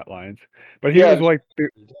along that lines. But he yeah. was like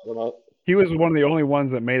he was one of the only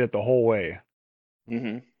ones that made it the whole way.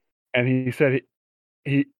 Mm-hmm. And he said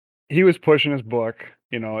he was pushing his book.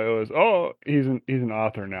 You know, it was, oh, he's an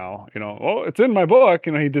author now. You know, oh, it's in my book.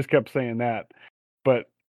 You know, he just kept saying that. But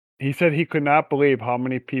he said he could not believe how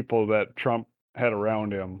many people that Trump had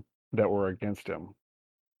around him that were against him.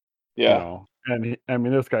 Yeah. You know, and I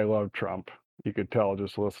mean, this guy loved Trump. You could tell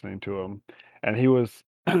just listening to him. And he was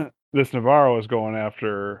this Navarro was going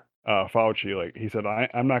after Fauci. Like he said,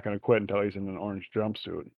 I'm not going to quit until he's in an orange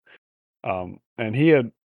jumpsuit. And he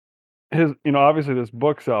had his, you know, obviously this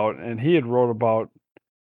book's out, and he had wrote about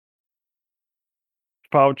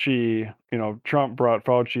Fauci. You know, Trump brought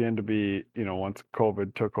Fauci in to be, you know, once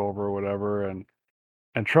COVID took over or whatever, and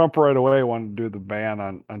Trump right away wanted to do the ban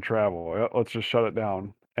on travel. Let's just shut it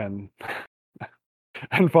down. And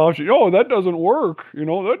Fauci, oh, that doesn't work. You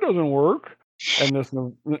know, that doesn't work. And this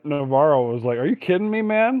Navarro was like, "Are you kidding me,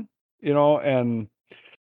 man?" You know, and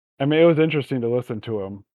I mean, it was interesting to listen to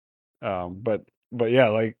him. But yeah,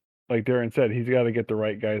 like Darren said, he's got to get the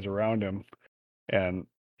right guys around him. And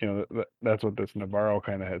you know, that's what this Navarro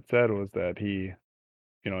kind of had said, was that he,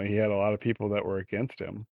 you know, he had a lot of people that were against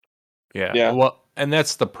him. Yeah. Well, and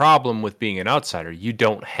that's the problem with being an outsider. You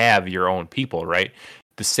don't have your own people, right?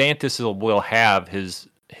 DeSantis will have his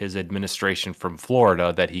administration from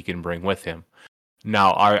Florida that he can bring with him.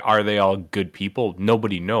 Now, are they all good people?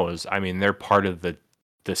 Nobody knows. I mean, they're part of the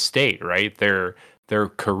state, right? They're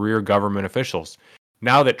career government officials.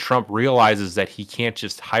 Now that Trump realizes that he can't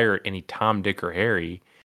just hire any Tom, Dick, or Harry,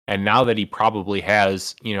 and now that he probably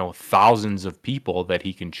has, you know, thousands of people that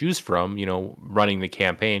he can choose from, you know, running the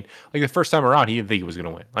campaign. Like the first time around, he didn't think he was going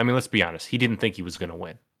to win. I mean, let's be honest. He didn't think he was going to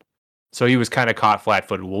win. So he was kind of caught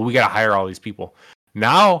flat-footed. Well, we got to hire all these people.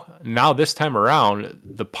 Now this time around,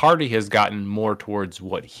 the party has gotten more towards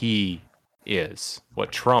what he is,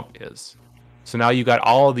 what Trump is. So now you got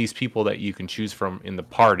all of these people that you can choose from in the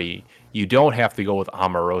party. You don't have to go with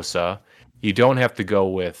Omarosa. You don't have to go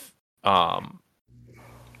with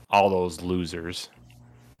all those losers.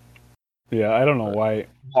 Yeah, I don't know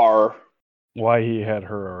why he had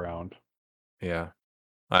her around. Yeah,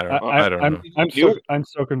 I don't know. I'm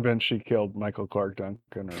so convinced she killed Michael Clark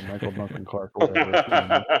Duncan or Michael Duncan Clark,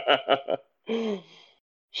 whatever.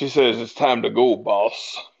 She says it's time to go,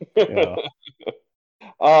 boss. Yeah.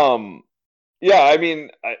 Yeah, I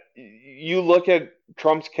mean, you look at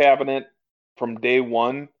Trump's cabinet from day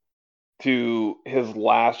one to his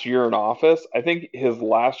last year in office. I think his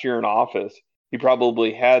last year in office, he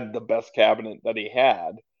probably had the best cabinet that he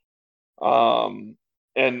had. And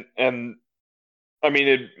I mean,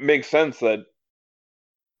 it makes sense that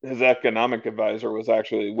his economic advisor was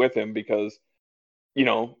actually with him because, you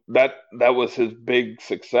know, that was his big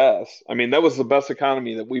success. I mean, that was the best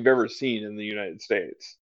economy that we've ever seen in the United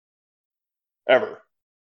States. Ever.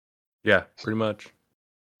 Yeah, pretty much.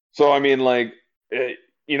 So, I mean, like,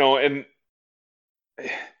 you know, and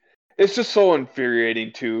it's just so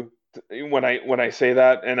infuriating too when I say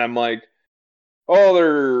that, and I'm like, oh,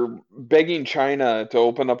 they're begging China to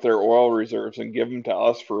open up their oil reserves and give them to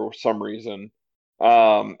us for some reason,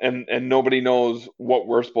 and nobody knows what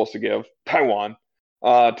we're supposed to give Taiwan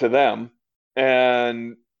to them.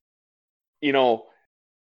 and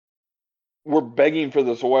we're begging for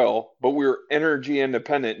this oil, but we're energy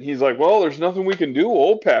independent. And he's like, well, there's nothing we can do,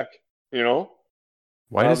 OPEC,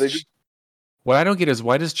 What I don't get is,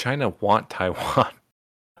 why does China want Taiwan?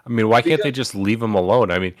 I mean, why can't they just leave them alone?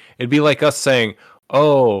 I mean, it'd be like us saying,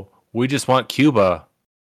 oh, we just want Cuba.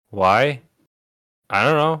 Why? I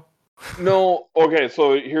don't know. No, okay,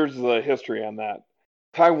 so here's the history on that.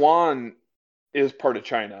 Taiwan is part of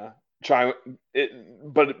China. But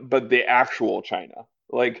the actual China,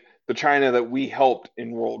 like the China that we helped in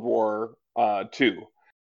World War II.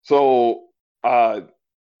 So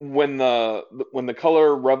when the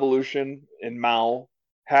Color Revolution in Mao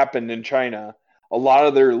happened in China, a lot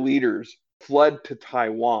of their leaders fled to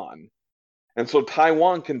Taiwan, and so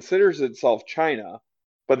Taiwan considers itself China,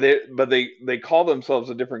 but they call themselves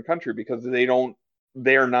a different country because they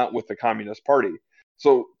are not with the Communist Party.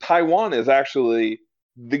 So Taiwan is actually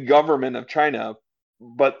the government of China,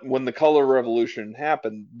 but when the Color Revolution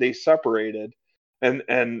happened, they separated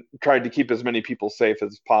and tried to keep as many people safe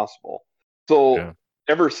as possible. So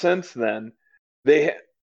ever since then, the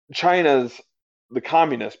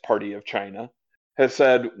Communist Party of China has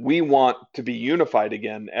said, we want to be unified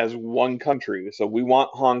again as one country. So we want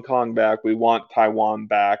Hong Kong back, we want Taiwan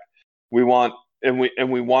back, we want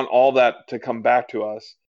all that to come back to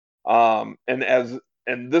us.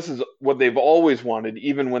 And this is what they've always wanted,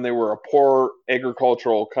 even when they were a poor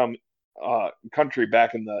agricultural country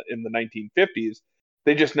back in the 1950s.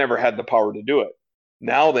 They just never had the power to do it.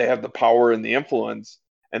 Now they have the power and the influence,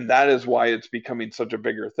 and that is why it's becoming such a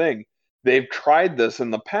bigger thing. They've tried this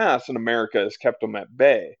in the past, and America has kept them at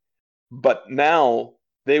bay. But now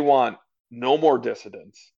they want no more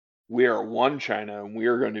dissidents. We are one China, and we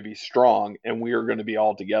are going to be strong, and we are going to be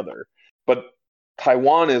all together. But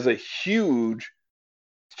Taiwan is a huge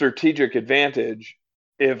strategic advantage.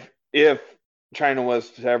 If China was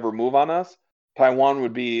to ever move on us, Taiwan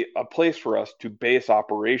would be a place for us to base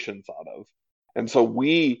operations out of. And so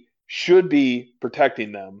we should be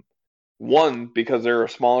protecting them. One, because they're a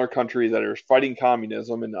smaller country that is fighting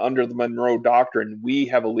communism, and under the Monroe Doctrine, we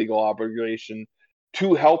have a legal obligation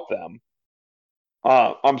to help them.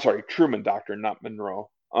 I'm sorry, Truman Doctrine, not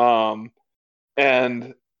Monroe.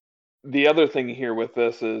 And the other thing here with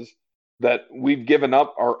this is that we've given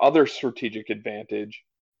up our other strategic advantage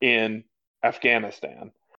in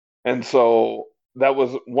Afghanistan. And so that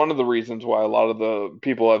was one of the reasons why a lot of the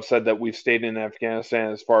people have said that we've stayed in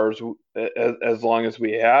Afghanistan as long as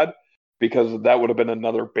we had, because that would have been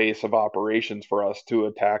another base of operations for us to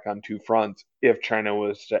attack on two fronts if China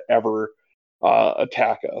was to ever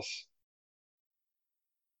attack us.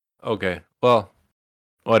 Okay, well,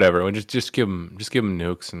 whatever. We'll just give them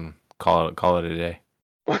nukes and call it a day.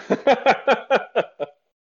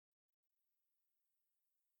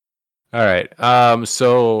 All right.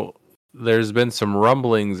 So there's been some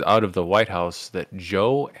rumblings out of the White House that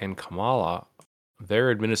Joe and Kamala,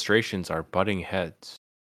 their administrations are butting heads.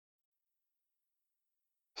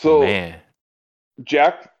 So, man,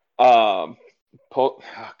 Jack, God,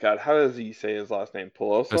 how does he say his last name?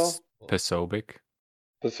 Posobiec.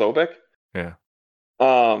 Posobiec? Yeah.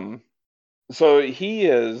 So he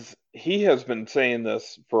has been saying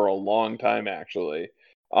this for a long time, actually.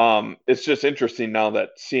 It's just interesting now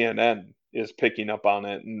that CNN is picking up on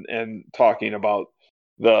it and talking about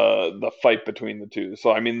the fight between the two.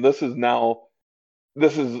 So I mean, this is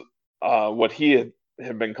what he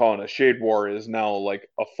had been calling a shade war is now like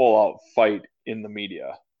a full out fight in the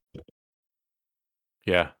media.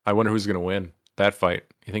 Yeah, I wonder who's gonna win that fight.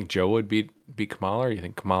 You think Joe would beat Kamala, or you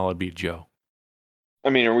think Kamala would beat Joe? I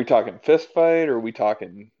mean, are we talking fist fight, or are we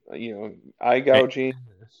talking eye gouging?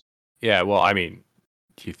 Yeah, well, I mean,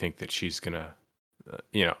 do you think that she's gonna,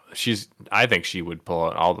 I think she would pull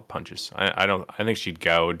out all the punches. I think she'd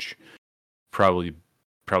gouge, probably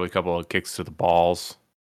a couple of kicks to the balls.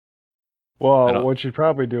 Well, what she'd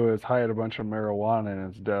probably do is hide a bunch of marijuana in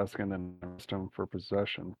his desk and then arrest him for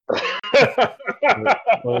possession,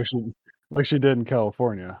 like she did in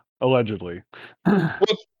California, allegedly.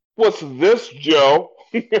 What's this, Joe?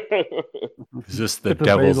 Is this the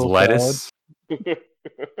devil's lettuce?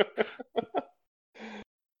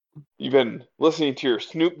 You've been listening to your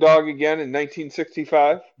Snoop Dogg again in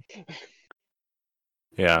 1965?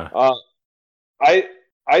 Yeah. I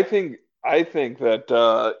think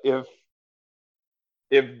that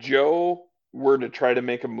if Joe were to try to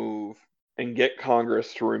make a move and get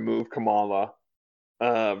Congress to remove Kamala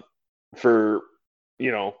for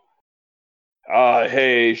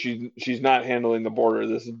hey, she's not handling the border,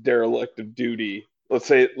 this is derelict of duty. Let's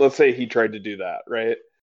say he tried to do that, right?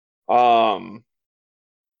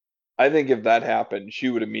 I think if that happened, she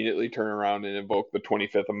would immediately turn around and invoke the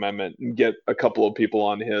 25th Amendment and get a couple of people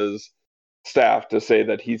on his staff to say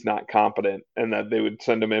that he's not competent, and that they would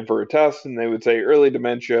send him in for a test and they would say early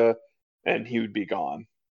dementia, and he would be gone.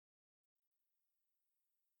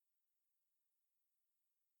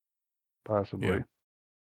 Possibly. Yeah.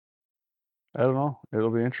 I don't know. It'll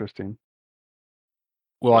be interesting.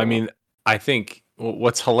 Well, I mean, I think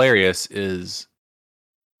what's hilarious is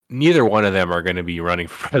neither one of them are going to be running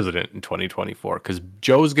for president in 2024 because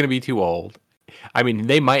Joe's going to be too old. I mean,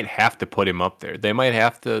 they might have to put him up there. They might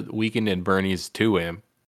have to weaken and Bernie's to him,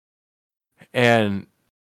 and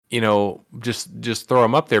just throw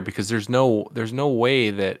him up there because there's no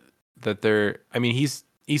way that they're. I mean, he's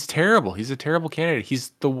terrible. He's a terrible candidate. He's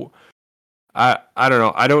the. I don't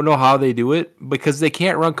know. I don't know how they do it because they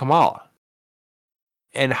can't run Kamala.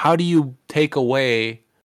 And how do you take away,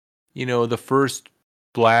 the first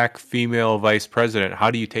black female vice president?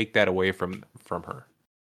 How do you take that away from her?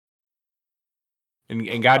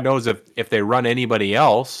 And God knows if they run anybody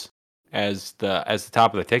else as the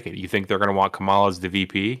top of the ticket, you think they're going to want Kamala as the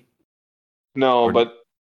VP? No, but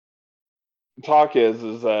talk is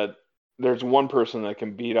that there's one person that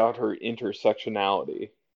can beat out her intersectionality.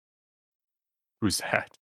 Who's that?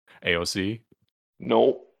 AOC?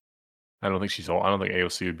 Nope. I don't think she's old. I don't think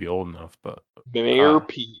AOC would be old enough, but Mayor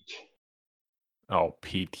Pete. Oh,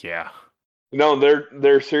 Pete, yeah. No,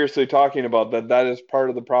 they're seriously talking about that. That is part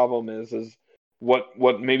of the problem. Is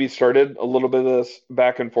what maybe started a little bit of this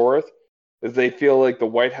back and forth is they feel like the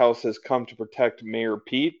White House has come to protect Mayor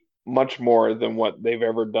Pete much more than what they've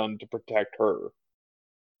ever done to protect her.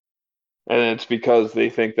 And it's because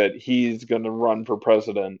they think that he's going to run for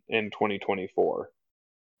president in 2024.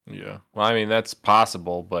 Yeah. Well, I mean, that's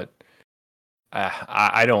possible, but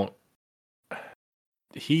I don't.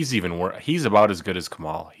 He's even worse. He's about as good as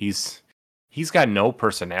Kamal. He's got no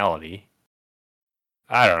personality.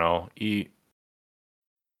 I don't know.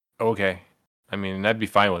 Okay. I mean, that'd be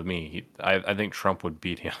fine with me. I think Trump would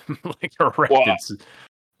beat him like a rapid.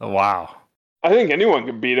 Wow. I think anyone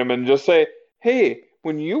could beat him and just say, "Hey,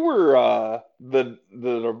 when you were the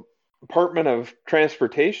Department of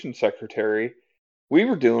Transportation Secretary, we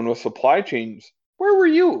were dealing with supply chains. Where were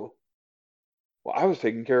you?" "Well, I was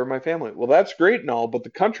taking care of my family." "Well, that's great and all, but the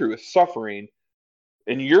country was suffering,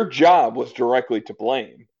 and your job was directly to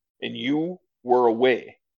blame, and you were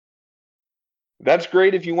away. That's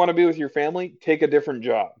great if you want to be with your family. Take a different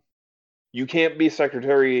job. You can't be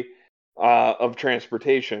Secretary of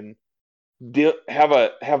Transportation, have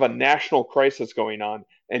a national crisis going on,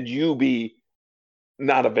 and you be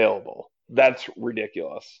not available. That's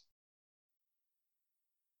ridiculous."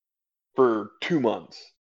 For 2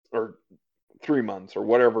 months or 3 months or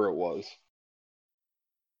whatever it was.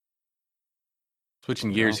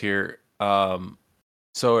 Switching gears here.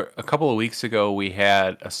 So a couple of weeks ago, we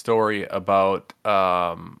had a story about,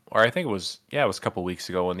 or I think it was a couple of weeks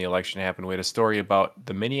ago when the election happened. We had a story about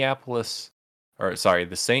the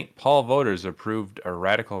St. Paul voters approved a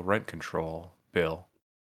radical rent control bill.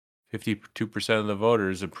 52% of the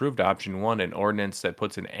voters approved option 1, an ordinance that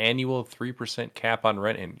puts an annual 3% cap on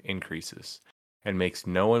rent increases and makes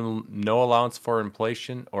no allowance for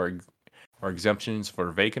inflation or exemptions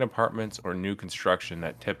for vacant apartments or new construction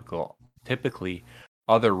that typically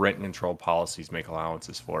other rent control policies make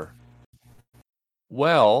allowances for.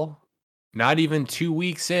 Well, not even 2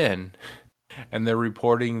 weeks in, and they're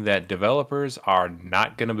reporting that developers are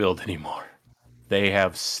not going to build anymore. They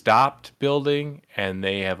have stopped building and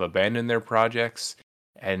they have abandoned their projects.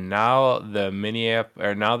 And now the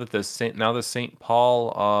St.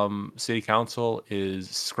 Paul City Council is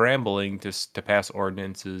scrambling to pass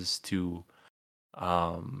ordinances to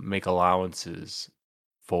make allowances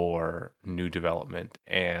for new development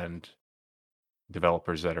and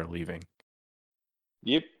developers that are leaving.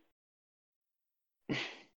 Yep.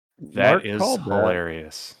 That is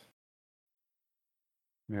hilarious.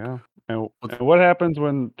 Yeah. And what happens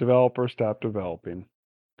when developers stop developing?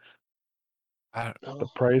 The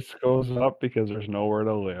price goes up because there's nowhere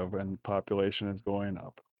to live and population is going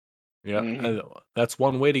up. Yeah, that's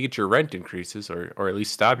one way to get your rent increases, or at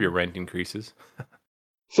least stop your rent increases.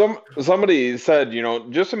 Somebody said,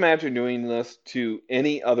 just imagine doing this to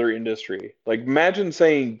any other industry. Like, imagine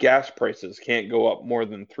saying gas prices can't go up more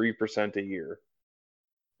than 3% a year.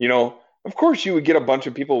 Of course you would get a bunch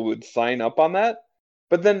of people who would sign up on that,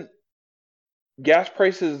 but then gas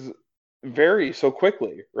prices vary so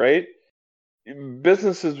quickly, right?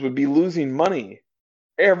 Businesses would be losing money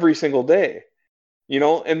every single day,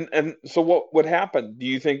 and so what would happen? Do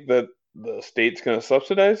you think that the state's going to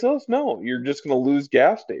subsidize those? No, you're just going to lose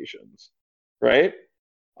gas stations, right?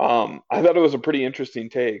 I thought it was a pretty interesting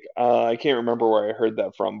take. I can't remember where I heard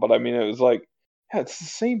that from, but I mean, it was like, yeah, it's the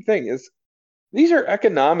same thing. These are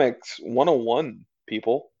economics 101,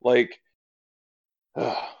 people. Like,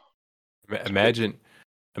 it's Imagine,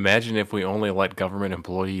 imagine if we only let government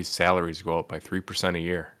employees' salaries go up by 3% a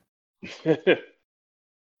year.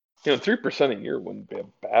 3% a year wouldn't be a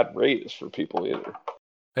bad raise for people either.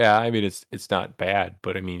 Yeah, I mean it's not bad,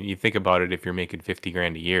 but I mean you think about it. If you're making 50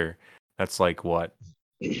 grand a year, that's like what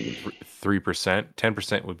 3%.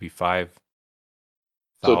 10% would be So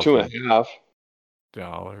two $5,000. and a half.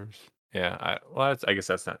 Yeah, I guess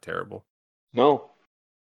that's not terrible. No.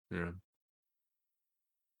 Yeah.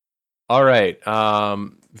 All right.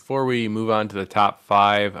 Before we move on to the top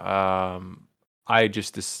five, I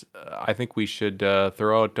think we should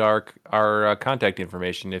throw out our contact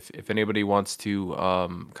information. If anybody wants to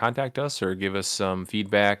contact us or give us some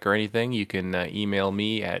feedback or anything, you can email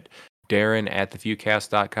me at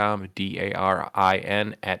Darren@thefewcast.com,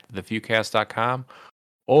 DARIN at thefewcast.com,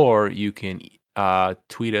 or you can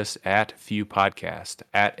tweet us at FewPodcast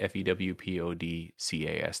at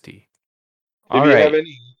FEWPODCAST. All If you have right.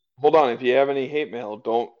 any, hold on. If you have any hate mail,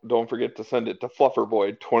 don't forget to send it to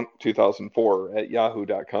flufferboy2004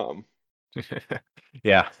 @yahoo.com.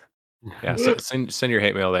 Yeah. Yeah, send your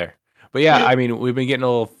hate mail there. But yeah, I mean, we've been getting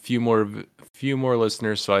a few more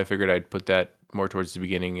listeners, so I figured I'd put that more towards the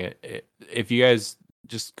beginning. If you guys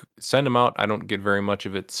just send them out, I don't get very much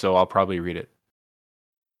of it, so I'll probably read it.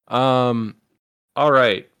 All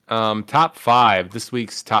right. Top five. This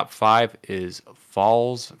week's top five is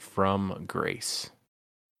Falls from Grace.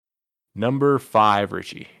 Number 5,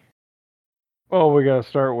 Richie. Well, we got to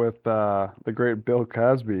start with the great Bill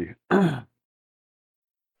Cosby.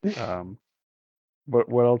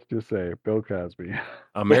 What else do you say? Bill Cosby.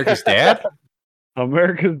 America's Dad?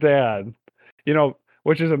 America's Dad.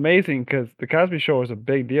 Which is amazing because the Cosby Show is a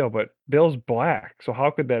big deal, but Bill's black, so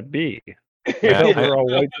how could that be? Yeah, Those are all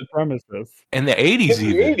white supremacists. in the 80s In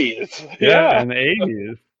the even. 80s. Yeah, in the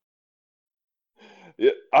 80s.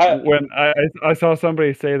 Yeah, When I saw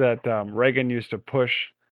somebody say that Reagan used to push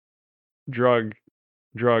drugs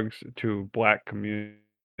to black communities.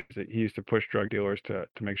 He used to push drug dealers to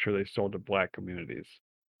make sure they sold to black communities.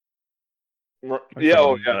 I yeah, saw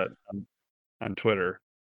oh yeah, that on Twitter,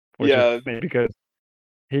 which yeah. is funny because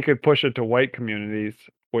he could push it to white communities,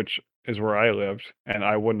 which is where I lived, and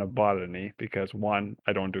I wouldn't have bought any because 1,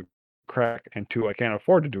 I don't do crack, and 2, I can't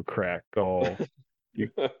afford to do crack. So you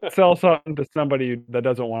sell something to somebody that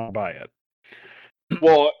doesn't want to buy it.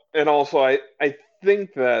 Well, and also I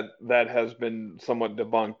think that has been somewhat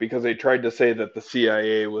debunked because they tried to say that the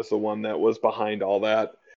CIA was the one that was behind all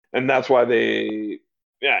that, and that's why they.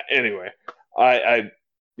 Yeah. Anyway,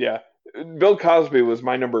 yeah, Bill Cosby was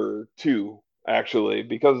my number 2 actually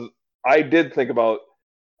because I did think about.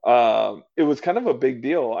 It was kind of a big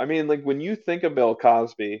deal. I mean, like when you think of Bill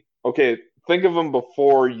Cosby, okay, think of him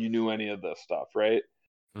before you knew any of this stuff, right?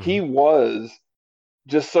 Mhm. He was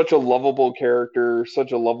just such a lovable character,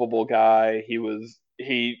 such a lovable guy. He was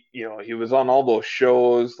on all those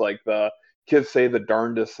shows like the Kids Say the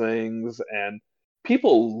Darndest Things, and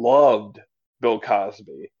people loved Bill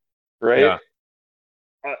Cosby, right? Yeah.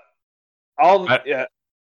 I'll I, yeah.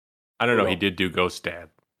 I don't know. He Well, did do Ghost Dad.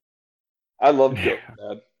 I loved Ghost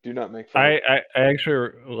Dad. Do not make fun of I actually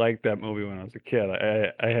liked that movie when I was a kid.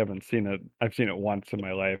 I haven't seen it. I've seen it once in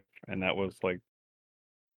my life, and that was like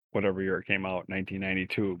whatever year it came out,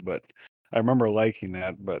 1992. But I remember liking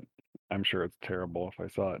that, but I'm sure it's terrible if I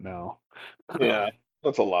saw it now. Yeah,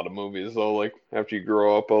 that's a lot of movies though. Like after you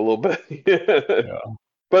grow up a little bit. Yeah.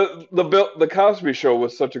 But the Cosby Show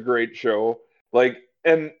was such a great show. Like,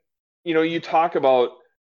 and you talk about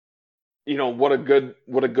what a good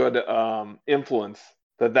influence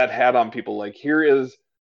that had on people. Like here is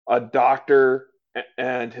a doctor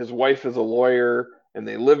and his wife is a lawyer, and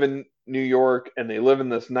they live in New York, and they live in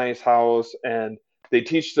this nice house, and they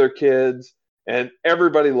teach their kids, and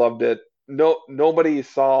everybody loved it. Nobody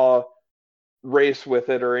saw race with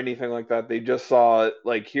it or anything like that. They just saw it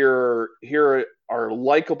like here are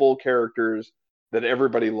likable characters that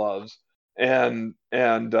everybody loves, and it's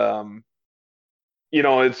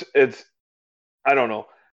I don't know.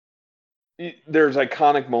 There's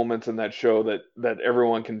iconic moments in that show that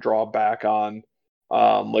everyone can draw back on,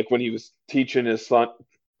 like when he was teaching his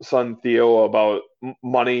son Theo about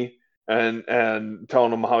money and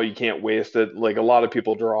telling him how you can't waste it. Like a lot of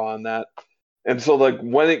people draw on that, and so like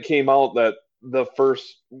when it came out that the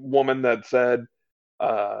first woman that said,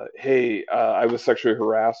 "Hey, I was sexually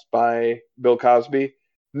harassed by Bill Cosby,"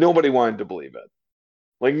 nobody wanted to believe it.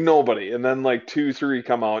 Like nobody. And then like 2, 3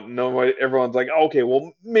 come out, and nobody. Everyone's like, okay,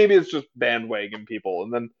 well maybe it's just bandwagon people.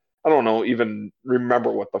 And then I don't know, even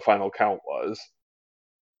remember what the final count was.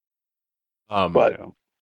 But Yeah.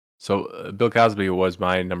 So Bill Cosby was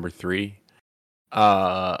my number 3.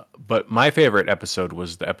 But my favorite episode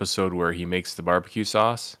was the episode where he makes the barbecue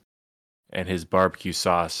sauce, and his barbecue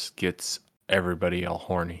sauce gets everybody all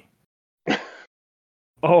horny.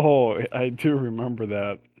 Oh, I do remember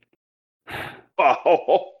that.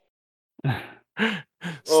 oh,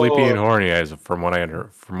 Sleepy and oh, horny, as from what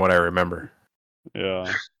I remember.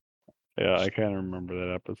 Yeah. Yeah, I kind of remember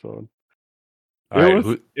that episode. All It right,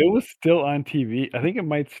 was it was still on TV. I think it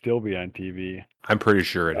might still be on TV. I'm pretty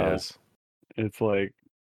sure it is. It's like,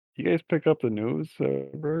 you guys pick up the news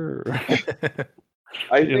ever?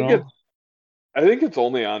 I You think know? I think it's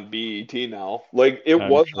only on BET now. Like it I'm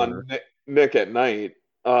was sure. on Nick at Night.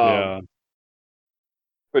 Yeah.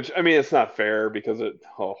 Which I mean, it's not fair because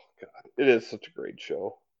oh god, it is such a great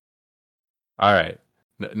show. All right,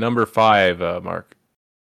 number 5, Mark.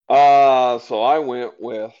 So I went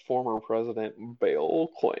with former President Bill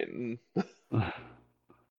Clinton.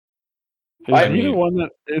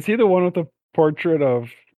 Is he the one with the portrait of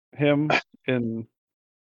him in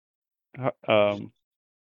um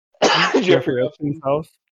Jeffrey Epstein's house?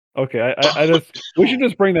 Okay, we should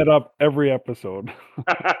just bring that up every episode.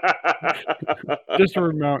 Just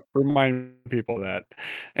to remind people of that.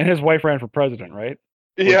 And his wife ran for president, right?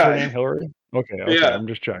 What's her name? Yeah, Hillary? Okay, yeah, I'm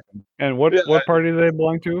just checking. And what yeah. party do they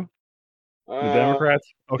belong to? The Democrats?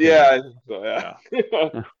 Okay. Yeah, I think so.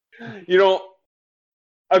 Yeah. You know,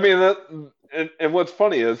 I mean that, and what's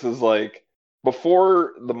funny is like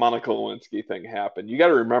before the Monica Lewinsky thing happened, you got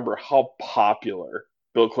to remember how popular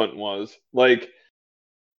Bill Clinton was. Like,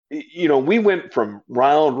 you know, we went from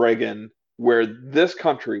Ronald Reagan, where this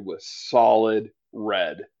country was solid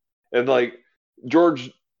red, and like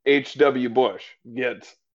George H.W. Bush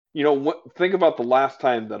gets, you know, think about the last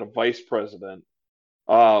time that a vice president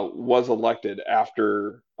was elected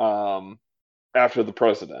after the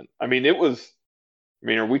president. I mean, it was. I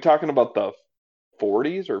mean, are we talking about the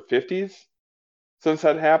 40s or 50s since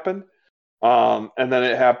that happened? And then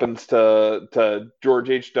it happens to George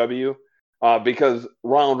H.W. Because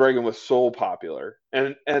Ronald Reagan was so popular,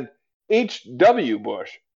 and H.W. Bush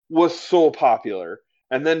was so popular,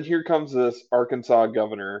 and then here comes this Arkansas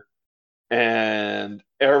governor, and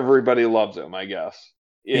everybody loves him, I guess.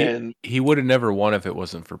 And He would have never won if it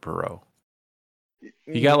wasn't for Perot.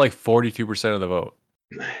 He got like 42% of the vote.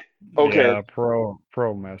 Okay. Yeah, pro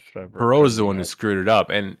messed up. Perot is the one who screwed it up,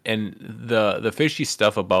 and the fishy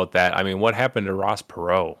stuff about that. I mean, what happened to Ross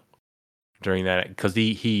Perot during that? Because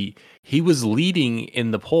he was leading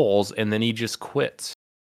in the polls, and then he just quits.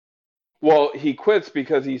 Well, he quits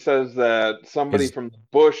because he says that somebody from the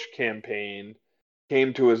Bush campaign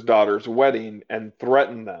came to his daughter's wedding and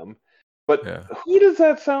threatened them. But who does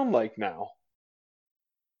that sound like now?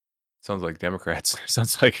 Sounds like Democrats.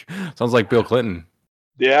 sounds like Bill Clinton.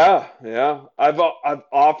 Yeah. I've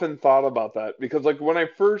often thought about that because like when I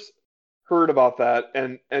first heard about that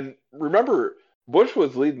and remember Bush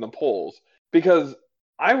was leading the polls because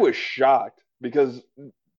I was shocked because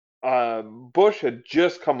Bush had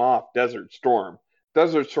just come off Desert Storm.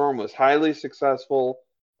 Desert Storm was highly successful.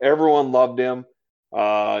 Everyone loved him.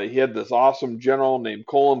 He had this awesome general named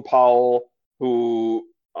Colin Powell who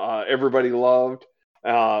everybody loved,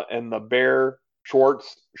 and the bear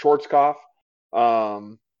Schwarzkopf.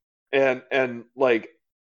 And like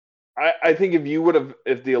I think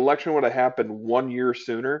if the election would have happened 1 year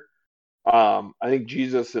sooner, I think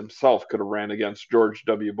Jesus himself could have ran against George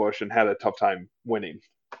W. Bush and had a tough time winning.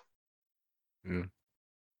 Mm.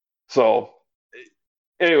 So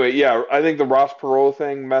anyway, yeah, I think the Ross Perot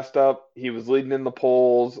thing messed up. He was leading in the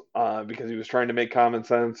polls because he was trying to make common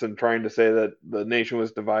sense and trying to say that the nation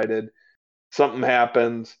was divided. Something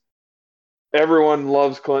happens. Everyone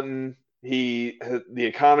loves Clinton. The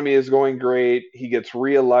economy is going great. He gets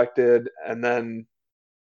reelected, and then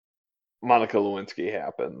Monica Lewinsky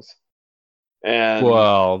happens. And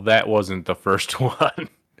well, that wasn't the first one.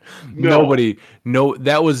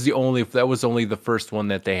 That was only the first one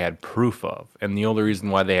that they had proof of, and the only reason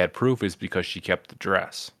why they had proof is because she kept the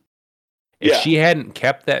dress. If she hadn't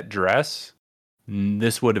kept that dress,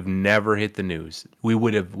 this would have never hit the news. We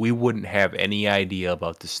wouldn't have any idea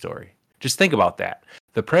about the story. Just think about that.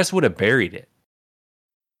 The press would have buried it.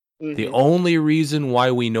 Mm-hmm. The only reason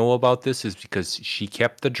why we know about this is because she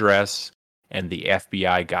kept the dress and the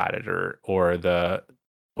FBI got it, or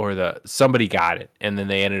somebody got it, and then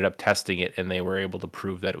they ended up testing it, and they were able to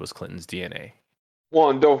prove that it was Clinton's DNA. Well,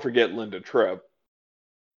 and don't forget Linda Tripp.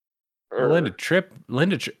 Linda Tripp.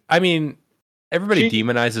 I mean, everybody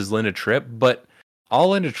demonizes Linda Tripp, but all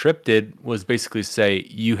Linda Tripp did was basically say,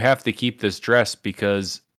 you have to keep this dress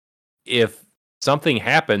because if something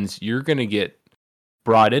happens, you're going to get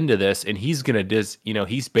brought into this and he's going to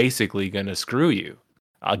he's basically going to screw you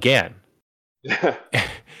again.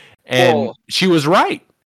 And she was right.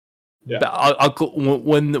 Yeah.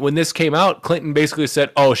 When this came out, Clinton basically said,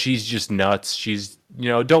 "Oh, she's just nuts. She's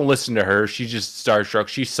don't listen to her. She's just starstruck.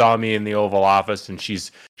 She saw me in the Oval Office, and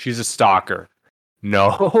she's a stalker."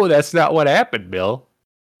 No, that's not what happened, Bill.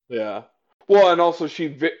 Yeah. Well, and also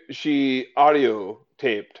she audio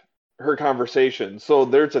taped her conversation, so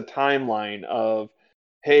there's a timeline of,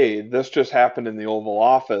 hey, this just happened in the Oval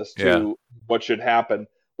Office to what should happen.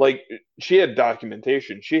 Like, she had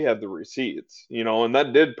documentation, she had the receipts, and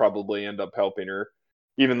that did probably end up helping her,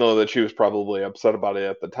 even though that she was probably upset about it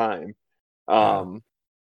at the time. And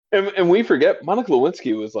we forget Monica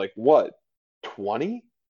Lewinsky was like, what, 20?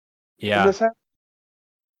 Yeah. When this happened?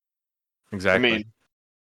 Exactly.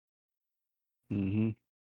 I mean,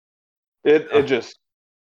 it just,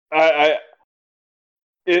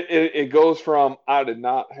 it goes from, I did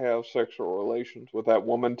not have sexual relations with that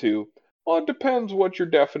woman to, well, it depends what your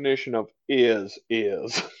definition of is. Yeah.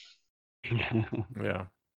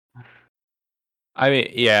 I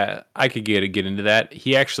mean, yeah, I could get into that.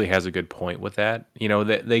 He actually has a good point with that.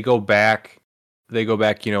 They go back,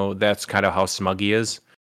 that's kind of how smug he is.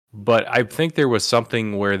 But I think there was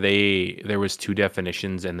something where there was two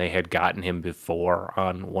definitions and they had gotten him before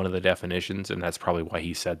on one of the definitions, and that's probably why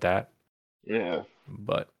he said that. Yeah.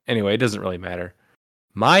 But anyway, it doesn't really matter.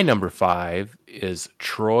 My number 5 is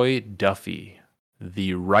Troy Duffy,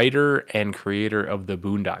 the writer and creator of the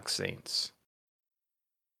Boondock Saints.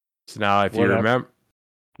 So now, if you remember,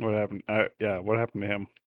 what happened? What happened to him?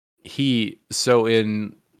 He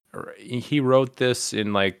wrote this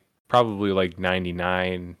in probably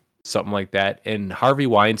 99, something like that. And Harvey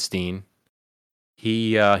Weinstein,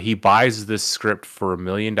 he buys this script for $1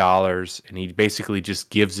 million, and he basically just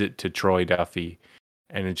gives it to Troy Duffy,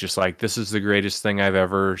 and it's just like, this is the greatest thing I've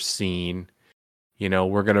ever seen.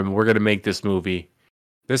 We're gonna make this movie.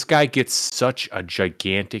 This guy gets such a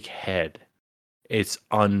gigantic head. It's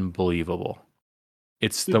unbelievable.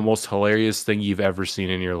 It's the most hilarious thing you've ever seen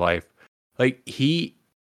in your life.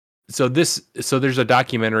 So there's a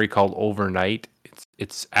documentary called Overnight.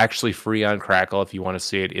 It's actually free on Crackle if you want to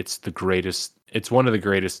see it. It's the greatest. It's one of the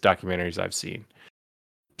greatest documentaries I've seen.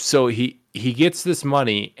 So he gets this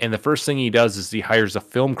money, and the first thing he does is he hires a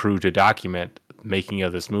film crew to document the making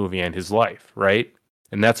of this movie and his life, right?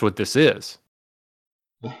 And that's what this is.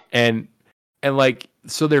 And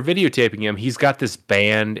so they're videotaping him. He's got this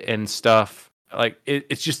band and stuff.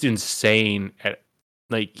 It's just insane.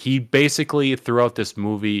 He basically, throughout this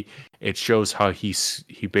movie, it shows how he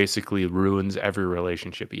basically ruins every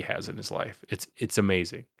relationship he has in his life. It's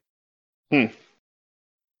amazing.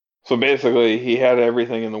 So basically, he had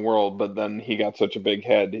everything in the world, but then he got such a big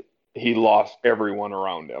head, he lost everyone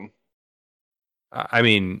around him. I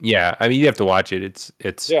mean, yeah. I mean, you have to watch it. It's.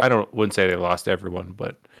 Yeah. Wouldn't say they lost everyone,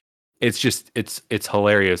 but it's just it's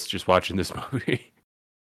hilarious just watching this movie.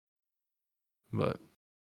 But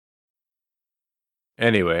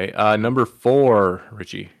anyway, number 4,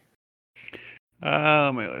 Richie.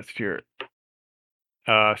 My list here.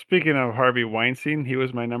 Speaking of Harvey Weinstein, he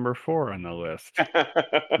was my number 4 on the list.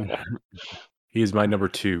 He is my number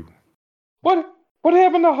 2. What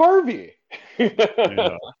happened to Harvey?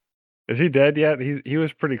 Yeah. Is he dead yet? He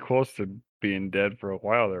was pretty close to being dead for a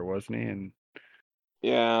while there, wasn't he? And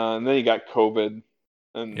yeah, and then he got COVID.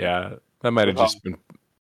 And yeah, that might have just been.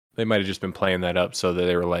 They might have just been playing that up so that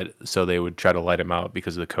they would try to let him out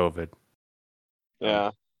because of the COVID.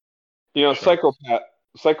 Yeah,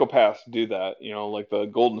 psychopaths do that. Like the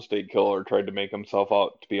Golden State Killer tried to make himself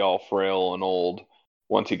out to be all frail and old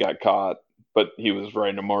once he got caught, but he was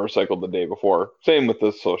riding a motorcycle the day before. Same with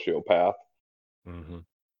this sociopath. Mm-hmm.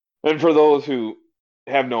 And for those who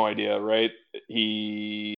have no idea, right?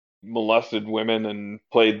 He molested women and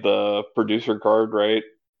played the producer card, right?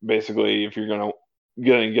 Basically, if you're gonna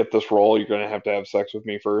get this role, you're gonna have to have sex with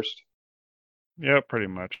me first. Yeah, pretty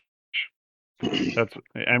much. There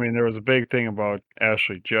was a big thing about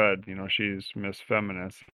Ashley Judd. She's Miss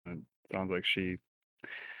Feminist. It sounds like she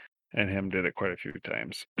and him did it quite a few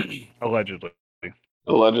times, allegedly.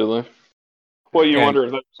 Well, you wonder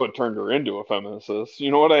if that's what turned her into a feminist. You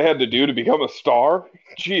know what I had to do to become a star?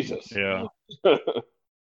 Jesus. Yeah.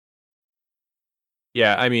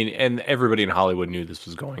 Yeah, I mean, and everybody in Hollywood knew this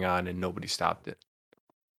was going on, and nobody stopped it.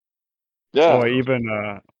 Yeah. Well, even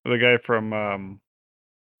the guy from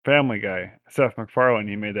Family Guy, Seth MacFarlane,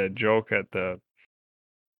 he made that joke at the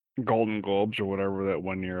Golden Globes or whatever that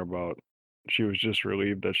one year about she was just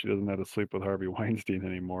relieved that she doesn't have to sleep with Harvey Weinstein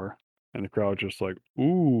anymore. And the crowd just like,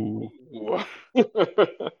 ooh.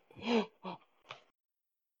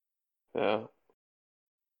 Yeah.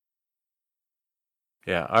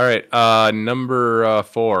 Yeah. All right. Number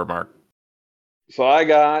 4, Mark. So I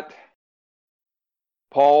got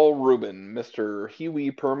Paul Rubin, Mr.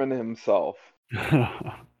 Huey Perman himself.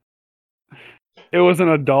 It was an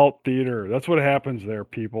adult theater. That's what happens there,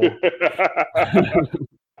 people.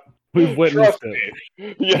 We've witnessed Trust it.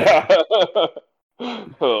 me. Yeah.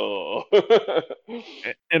 Oh.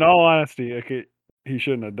 In all honesty, okay, he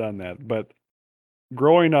shouldn't have done that. But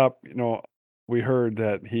growing up, we heard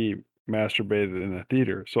that he masturbated in a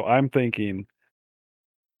theater. So I'm thinking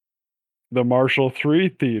the Marshall 3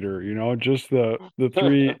 theater, just the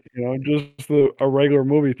 3, just a regular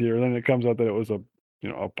movie theater. Then it comes out that it was a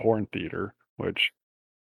porn theater, which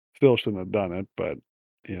still shouldn't have done it, but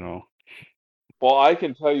Well, I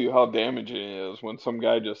can tell you how damaging it is when some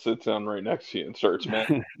guy just sits down right next to you and starts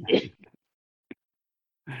masturbating.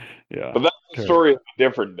 yeah. But that's the story of a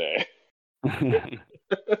different day.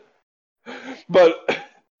 But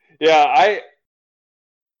yeah,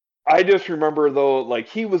 I just remember though, like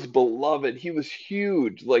he was beloved. He was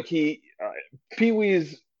huge. Like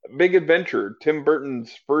Pee-wee's Big Adventure, Tim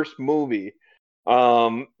Burton's first movie,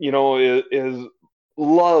 is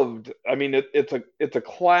loved. I mean, it's a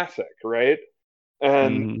classic, right?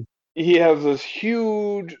 And Mhm. he has this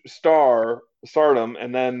huge stardom,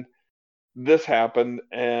 and then this happened,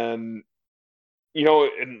 and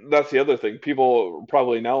and that's the other thing. People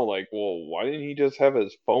probably now like, well, why didn't he just have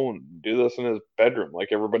his phone do this in his bedroom like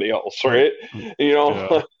everybody else, right?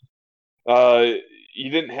 Yeah. uh,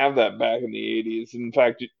 you didn't have that back in the 80s. In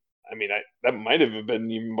fact, I mean, that might have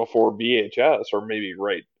been even before VHS, or maybe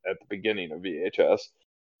right at the beginning of VHS.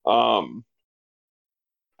 I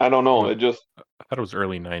don't know. It just I thought it was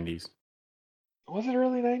early 90s. was it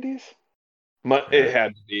early 90s? Yeah. It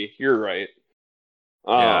had to be. You're right.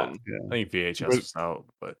 Yeah. Yeah. I think VHS But was out,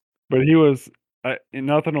 but he was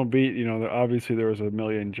nothing will beat, obviously there was a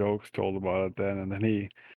million jokes told about it then, and then he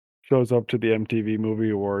shows up to the MTV Movie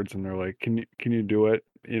Awards and they're like, "Can you do it?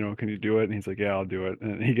 Can you do it?" And he's like, "Yeah, I'll do it."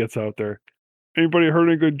 And he gets out there. "Anybody heard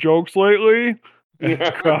any good jokes lately?" And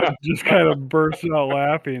the crowd just kind of bursts out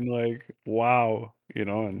laughing like, "Wow,"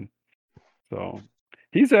 and so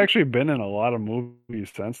he's actually been in a lot of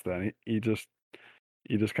movies since then. He just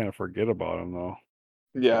you just kind of forget about him though.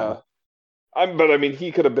 Yeah. So But I mean,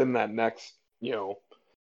 he could have been that next,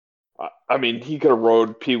 I mean, he could have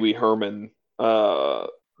rode Pee Wee Herman, for a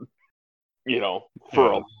yeah, long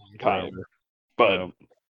time. forever. But Yeah.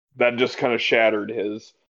 that just kind of shattered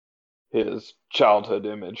his childhood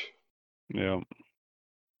image. Yeah.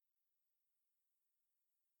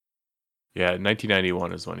 yeah,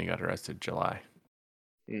 1991 is when he got arrested, July.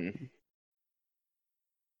 Mm.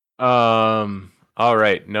 All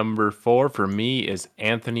right, number 4 for me is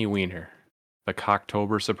Anthony Weiner, the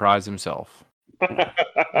Cocktober surprise himself. I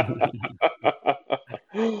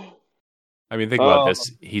mean, think about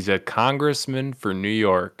this. He's a congressman for New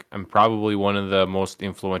York and probably one of the most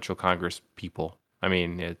influential Congress people. I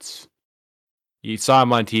mean, you saw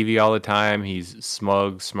him on TV all the time. He's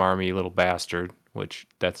smug, smarmy little bastard, which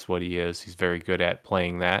that's what he is. He's very good at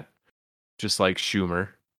playing that, just like Schumer.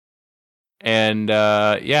 And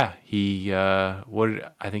he I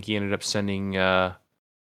think he ended up sending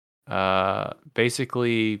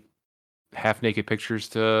basically half naked pictures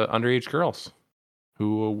to underage girls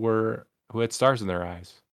who had stars in their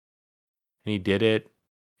eyes. And he did it,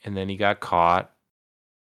 and then he got caught,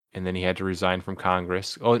 and then he had to resign from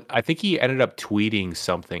Congress. Oh, I think he ended up tweeting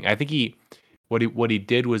something. I think what he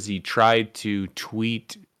did was he tried to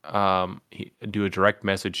tweet do a direct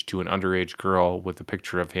message to an underage girl with a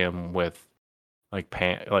picture of him with like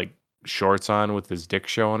shorts on with his dick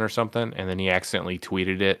showing or something, and then he accidentally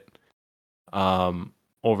tweeted it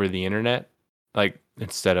over the internet, like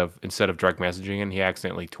instead of direct messaging, and he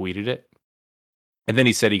accidentally tweeted it, and then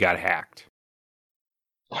he said he got hacked,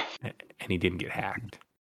 and he didn't get hacked,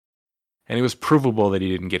 and it was provable that he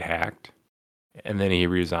didn't get hacked, and then he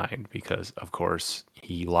resigned because, of course,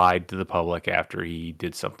 he lied to the public after he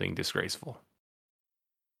did something disgraceful.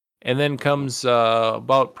 And then comes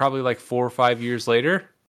about probably like 4 or 5 years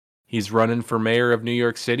later, he's running for mayor of New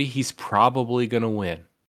York City. He's probably going to win.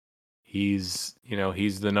 He's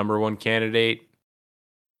the number one candidate.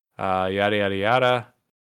 Yada yada yada.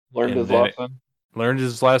 Learned his lesson. Learned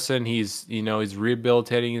his lesson. He's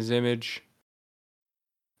rehabilitating his image,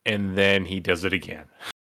 and then he does it again.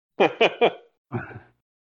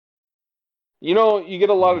 You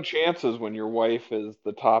get a lot of chances when your wife is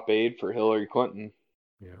the top aide for Hillary Clinton.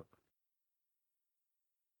 Yeah.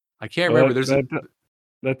 I can't Well, remember.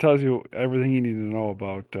 that tells you everything you need to know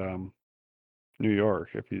about New York.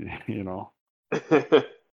 If you know.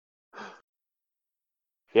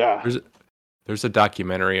 Yeah. There's a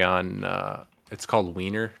documentary on it's called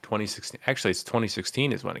Wiener 2016. Actually, it's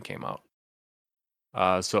 2016 is when it came out.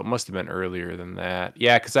 So it must have been earlier than that.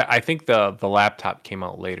 Yeah, because I think the laptop came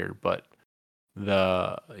out later, but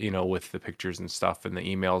with the pictures and stuff and the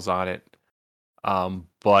emails on it.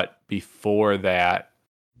 But before that,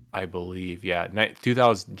 I believe,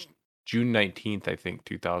 2000 June 19th, I think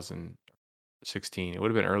 2016. It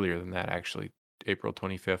would have been earlier than that, actually, April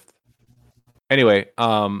 25th. Anyway,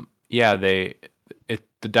 the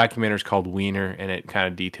documentary is called Wiener, and it kind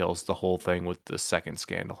of details the whole thing with the second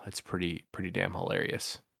scandal. It's pretty damn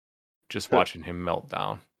hilarious. Just watching him melt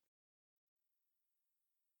down.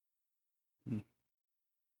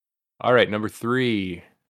 All right, number 3,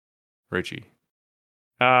 Richie.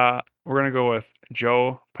 We're gonna go with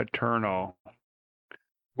Joe Paterno.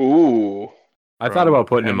 Ooh. I thought about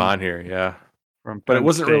putting him on here, yeah. From But it Penn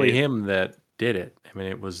wasn't really State. him that did it. I mean,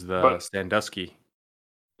 it was the Sandusky.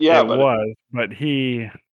 Yeah, it was, but he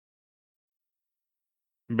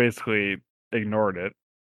basically ignored it.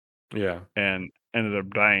 Yeah. And ended up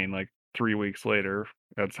dying like 3 weeks later.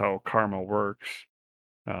 That's how karma works.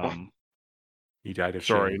 He died of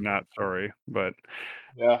Sorry, shame. not sorry, but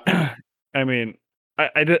yeah. I mean,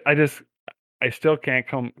 I still can't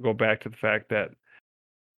go back to the fact that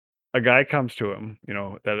a guy comes to him,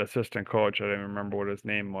 that assistant coach, I don't even remember what his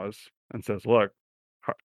name was, and says, "Look,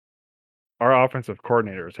 our offensive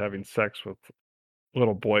coordinator is having sex with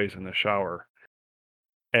little boys in the shower."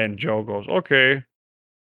 And Joe goes, "Okay,"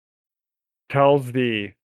 tells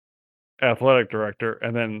the athletic director,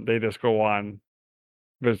 and then they just go on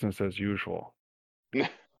business as usual.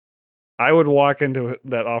 I would walk into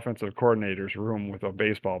that offensive coordinator's room with a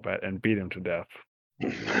baseball bat and beat him to death.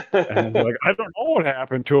 And like, I don't know what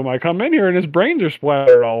happened to him. I come in here and his brains are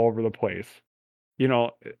splattered all over the place.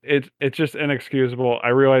 It's just inexcusable. I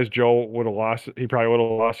realize Joe would have lost. He probably would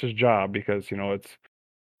have lost his job because it's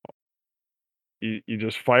you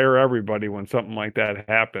just fire everybody when something like that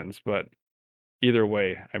happens. But either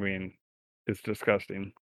way, I mean, it's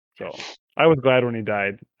disgusting. So I was glad when he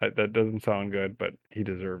died. That doesn't sound good, but he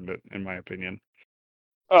deserved it, in my opinion.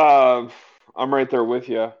 I'm right there with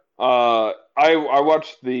you. I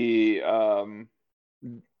watched the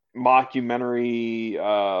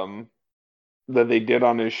mockumentary that they did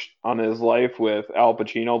on his life with Al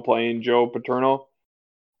Pacino playing Joe Paterno.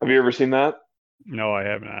 Have you ever seen that? No, I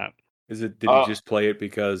have not. Did he just play him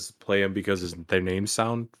because their names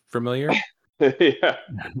sound familiar? Yeah.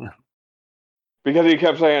 Because he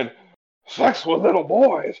kept saying, "Sex with little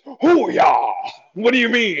boys? Hoo-yah! What do you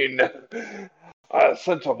mean? A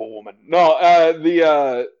sensible woman." No,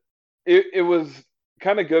 it was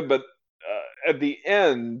kind of good, but at the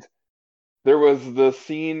end there was the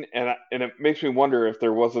scene, and it makes me wonder if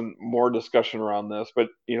there wasn't more discussion around this. But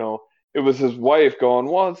it was his wife going,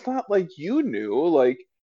 "Well, it's not like you knew. Like,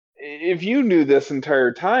 if you knew this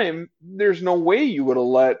entire time, there's no way you would have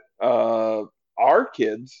let our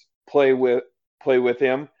kids play with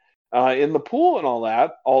him in the pool and all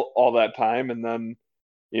that time." And then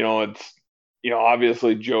it's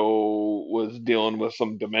obviously Joe was dealing with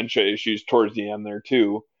some dementia issues towards the end there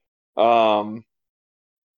too.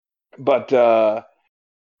 But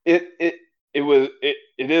it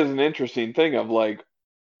is an interesting thing of like,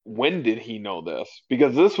 when did he know this?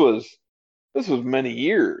 Because this was many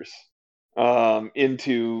years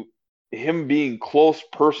into him being close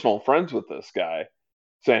personal friends with this guy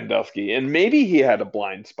Sandusky, and maybe he had a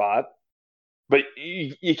blind spot, but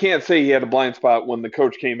you can't say he had a blind spot when the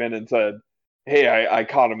coach came in and said, "Hey, I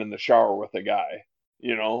caught him in the shower with a guy,"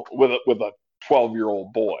 with a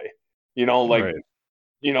 12-year-old boy, like Right.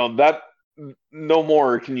 that. No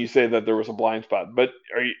more can you say that there was a blind spot. But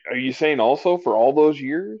are you saying also for all those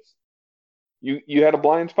years you had a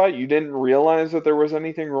blind spot? You didn't realize that there was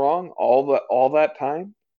anything wrong all that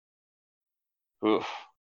time? Oof.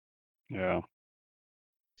 Yeah.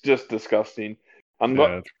 It's just disgusting.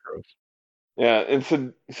 Yeah, it's gross. Yeah,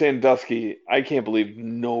 and Sandusky, I can't believe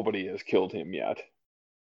nobody has killed him yet.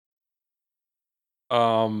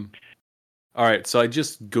 All right, so I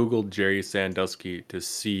just Googled Jerry Sandusky to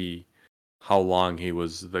see how long he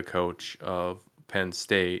was the coach of Penn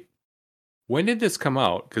State. When did this come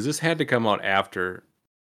out? Because this had to come out after.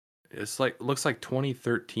 It's looks like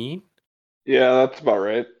 2013 Yeah, that's about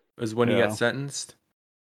right. is when he Yeah. got sentenced.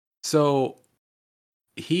 So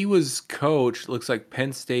he was coach, looks like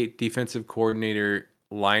Penn State defensive coordinator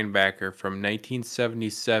linebacker from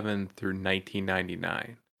 1977 through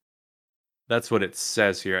 1999. That's what it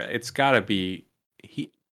says here. It's got to be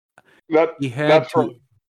he. He had that's to. from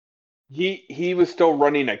he was still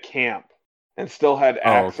running a camp and still had Oh,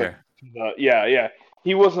 access okay. to the yeah.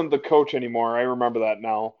 He wasn't the coach anymore. I remember that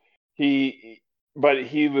now. But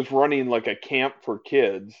he was running like a camp for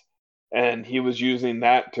kids, and he was using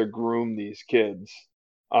that to groom these kids.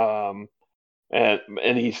 Um,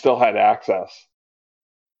 and he still had access.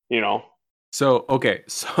 You know. So okay,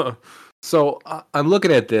 I'm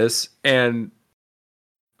looking at this, and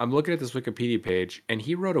I'm looking at this Wikipedia page, and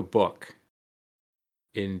he wrote a book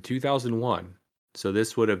in 2001. So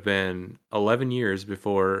this would have been 11 years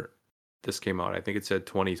before this came out. I think it said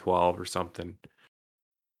 2012 or something.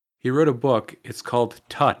 He wrote a book. It's called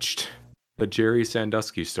Touched, the Jerry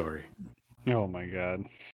Sandusky story. Oh my god.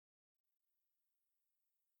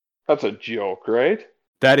 That's a joke, right?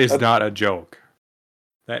 That is That's not a joke.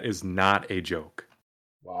 That is not a joke.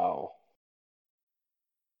 wow.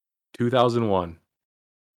 2001.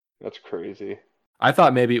 That's crazy. I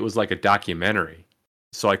thought maybe it was like a documentary.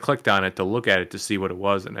 So I clicked on it to look at it to see what it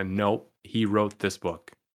was, and then nope, he wrote this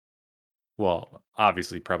book. Well,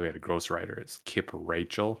 obviously, probably had a ghostwriter. It's Kip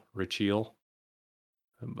Ritchell.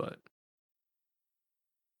 But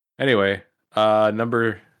anyway,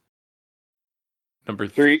 number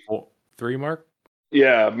Three. three, Mark.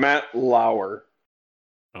 Yeah, Matt Lauer.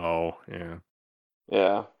 Oh yeah,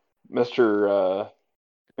 Yeah, Mister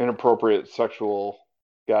Inappropriate Sexual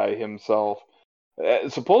Guy himself.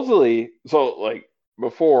 Supposedly, so like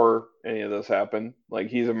before any of this happened, like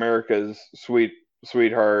he's America's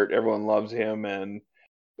sweetheart. Everyone loves him, and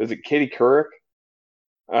is it Katie Couric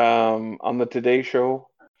on the Today Show?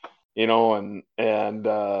 You know, and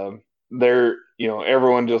they're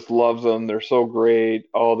everyone just loves them. They're so great.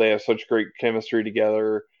 Oh, they have such great chemistry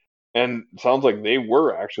together, and it sounds like they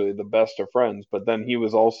were actually the best of friends. But then he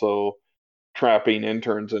was also trapping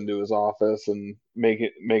interns into his office and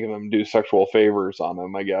making them do sexual favors on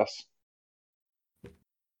him, I guess.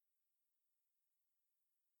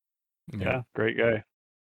 Yeah, great guy.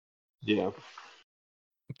 Yeah.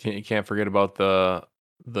 You can't forget about the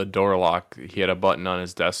door lock. He had a button on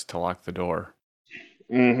his desk to lock the door,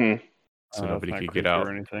 Mm-hmm. so That's nobody not could get creepy out.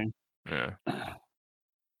 or anything. Yeah.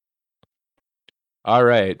 All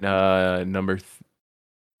right. Who I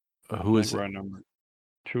is think we're on number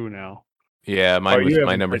 2 now. Yeah, Oh, you my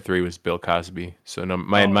haven't number picked. 3 was Bill Cosby. So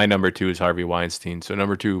my Oh, number 2 is Harvey Weinstein. So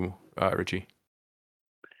number 2, Richie.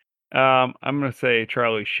 I'm gonna say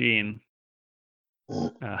Charlie Sheen.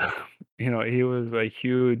 He was a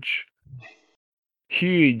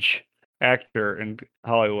huge actor in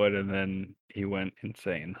Hollywood, and then he went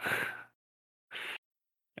insane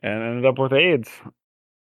and ended up with AIDS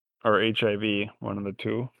or HIV, one of the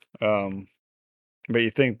two. But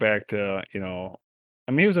you think back to,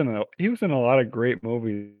 I mean, he was in a lot of great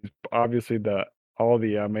movies. Obviously, the all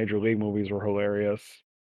the Major League movies were hilarious,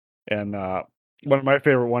 and one of my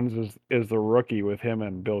favorite ones is The Rookie with him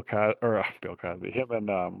and Bill Cosby, him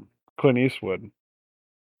and Clint Eastwood.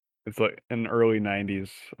 It's like an early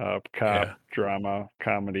 '90s cop Yeah. drama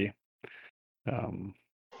comedy.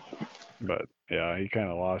 But yeah, he kind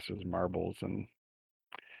of lost his marbles, and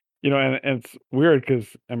and it's weird because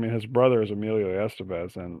I mean his brother is Emilio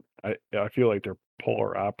Estevez, and I feel like they're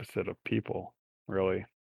polar opposite of people, really.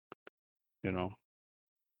 You know,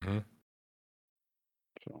 Mhm.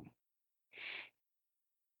 so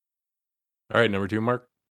All right, number 2, Mark.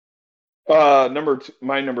 Number two,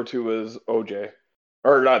 my number 2 is OJ,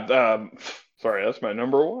 or not. Sorry, that's my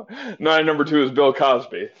number 1. My number 2 is Bill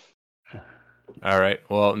Cosby. All right.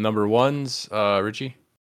 Well, number 1's Richie.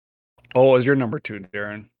 oh, is your number 2,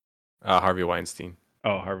 Darren? Harvey Weinstein.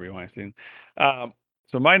 Oh, Harvey Weinstein.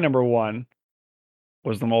 So my number 1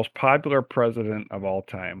 was the most popular president of all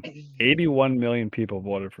time. 81 million people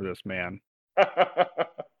voted for this man,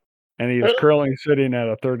 and he is currently sitting at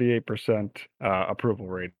a 38% approval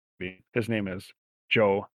rating. His name is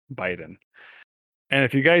Joe Biden. And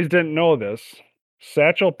if you guys didn't know this,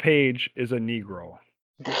 Satchel Paige is a Negro.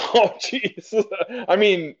 Oh, jeez. I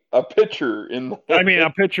mean, a pitcher in I mean,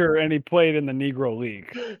 a pitcher, and he played in the Negro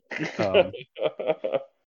League.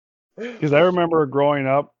 Because I remember growing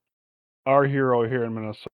up, our hero here in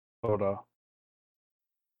Minnesota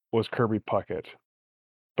was Kirby Puckett.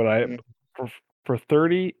 But for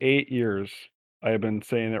 38 years, I have been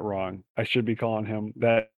saying it wrong. I should be calling him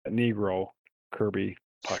that Negro Kirby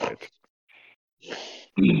Puckett.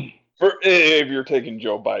 If you're taking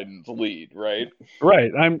Joe Biden's lead, right?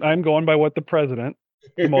 Right. I'm going by what the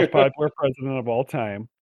most popular president of all time,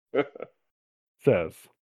 says.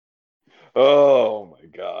 Oh my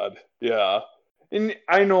God. Yeah. And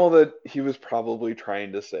I know that he was probably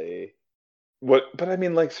trying to say but I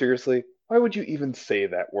mean, like, seriously, why would you even say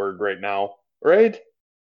that word right now? Right?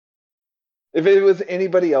 if it was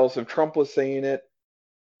anybody else, if Trump was saying it,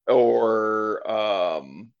 or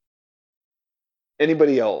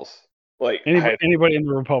anybody else, like Anybody in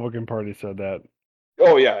the Republican Party said that,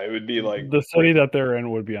 oh yeah, it would be like the city that they're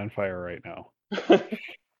in would be on fire right now.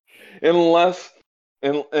 unless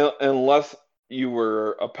unless you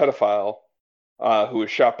were a pedophile who was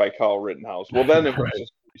shot by Kyle Rittenhouse. Well, then it was Right.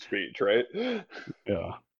 just free speech, right?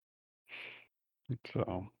 Yeah.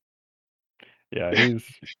 So, yeah, he's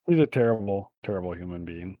a terrible, terrible human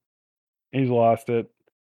being. He's lost it.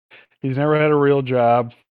 He's never had a real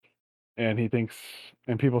job, and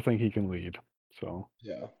people think he can lead. So,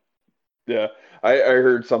 Yeah, yeah. I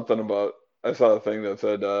heard something about. I saw a thing that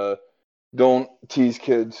said, "Don't tease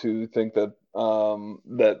kids who think that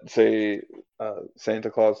that say Santa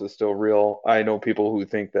Claus is still real." I know people who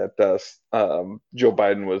think that Joe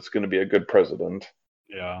Biden was going to be a good president.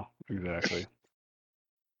 yeah, exactly.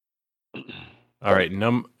 All right,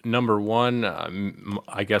 number one.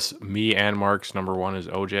 I guess me and Mark's number one is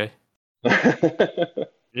OJ.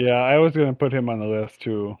 Yeah, I was gonna put him on the list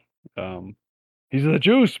too. He's the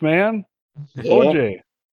juice, man. Yeah. OJ.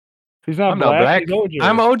 He's not I'm not black. He's OJ.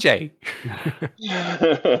 I'm OJ.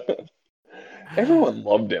 Everyone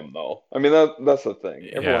loved him, though. I mean, that's the thing.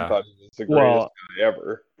 Everyone Yeah. thought he was the greatest guy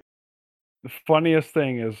ever. The funniest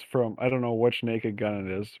thing is from I don't know which Naked Gun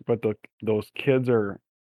it is, but those kids are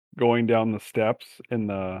going down the steps in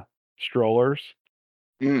the strollers,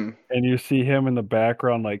 Mm. and you see him in the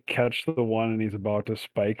background like catch the one, and he's about to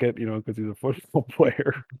spike it, because he's a football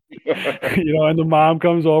player. And the mom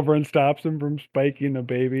comes over and stops him from spiking the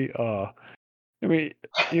baby. I mean,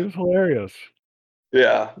 he was hilarious.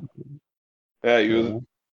 Yeah, yeah. He was. So,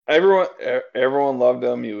 Everyone loved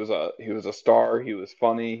him. He was a star. He was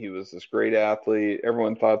funny. He was this great athlete.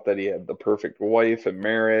 Everyone thought that he had the perfect wife and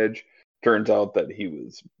marriage. Turns out that he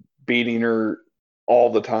was beating her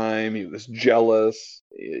all the time. He was jealous.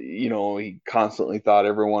 He constantly thought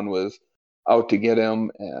everyone was out to get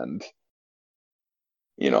him, and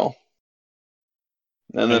and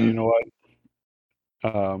then you know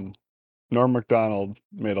what? Norm Macdonald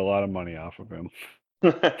made a lot of money off of him.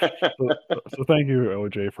 So thank you,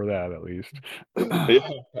 OJ, for that at least.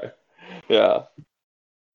 yeah.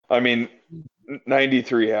 I mean,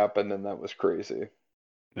 93 happened, and that was crazy.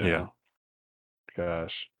 Yeah.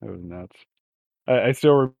 Gosh, it was nuts. I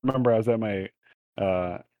still remember I was at my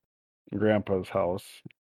grandpa's house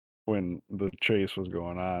when the chase was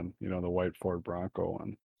going on, the white Ford Bronco,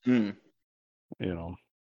 and Hmm.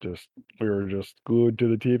 we were just glued to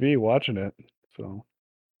the TV watching it. So,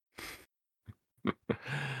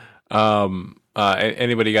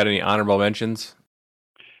 Anybody got any honorable mentions?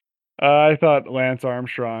 I thought Lance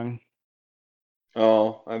Armstrong.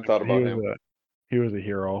 Oh, I thought about him. He was a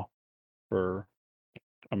hero for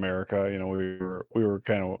America. We were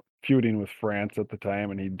kind of feuding with France at the time,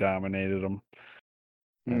 and he dominated them.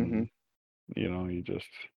 Mm-hmm. And he just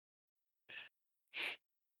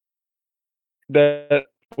that.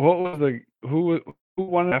 What was who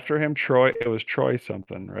won after him? Troy. It was Troy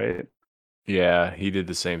something, right? Yeah, he did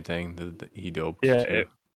the same thing. He doped too.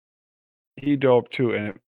 He doped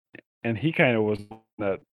too, and he kind of was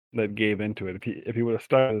that gave into it. If he would have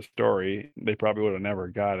stuck to the story, they probably would have never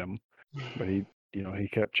got him. But he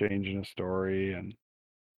kept changing his story, and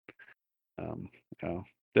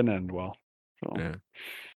didn't end well. So. Yeah.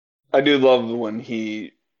 I do love when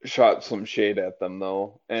he shot some shade at them,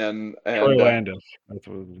 though, and Troy Landis, that's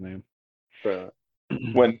what was his name.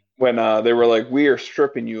 When they were like, "We are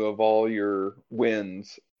stripping you of all your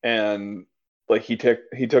wins," and like he took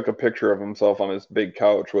a picture of himself on his big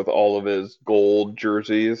couch with all of his gold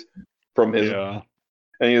jerseys from his, and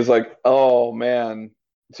he was like, "Oh man,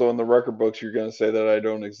 so in the record books you're gonna say that I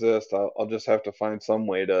don't exist. I'll just have to find some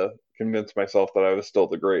way to convince myself that I was still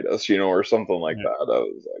the greatest, or something like that." I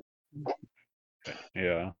was like,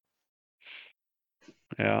 yeah.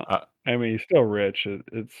 I mean, he's still rich.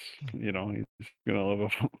 It's he's gonna live a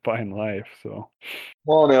fine life. So.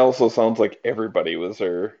 Well, and it also sounds like everybody was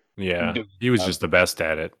there. Yeah, he was just the best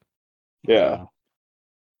at it. Yeah.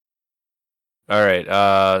 All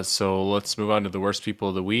right. So let's move on to the worst people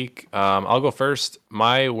of the week. I'll go first.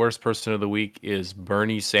 My worst person of the week is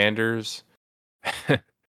Bernie Sanders.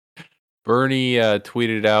 Bernie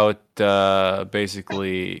tweeted out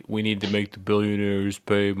basically, we need to make the billionaires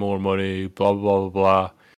pay more money, blah, blah, blah,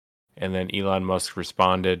 blah. And then Elon Musk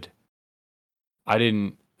responded,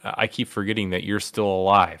 I keep forgetting that you're still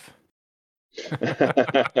alive.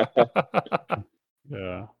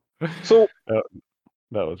 Yeah. So that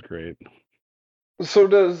was great. So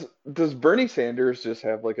does Bernie Sanders just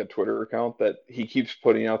have like a Twitter account that he keeps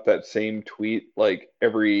putting out that same tweet like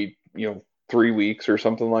every 3 weeks or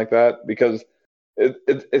something like that, because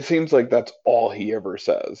it seems like that's all he ever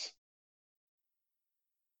says.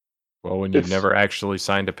 Well, when you've It's never actually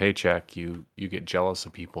signed a paycheck, you get jealous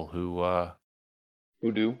of people who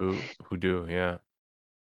do. who do, yeah.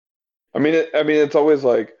 I mean, it's always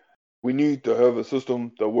like, we need to have a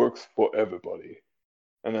system that works for everybody,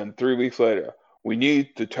 and then 3 weeks later, we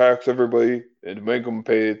need to tax everybody and make them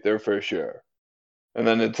pay their fair share. And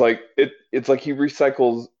then it's like he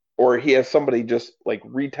recycles, or he has somebody just like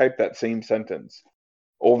retype that same sentence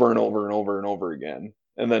over and over and over and over again,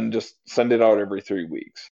 and then just send it out every 3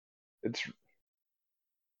 weeks.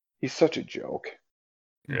 He's such a joke.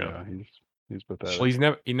 Yeah, he's pathetic.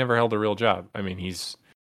 Well, he never held a real job. I mean,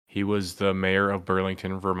 he was the mayor of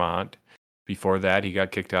Burlington, Vermont. Before that, he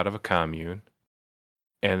got kicked out of a commune.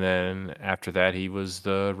 And then after that, he was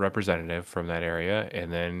the representative from that area,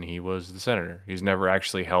 and then he was the senator. He's never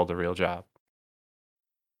actually held a real job.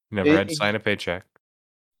 Never had to sign a paycheck.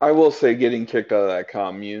 I will say, getting kicked out of that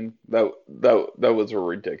commune, that was a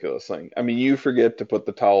ridiculous thing. I mean, you forget to put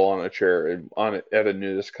the towel on a chair at a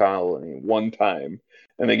nudist colony one time,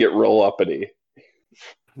 and they get real uppity.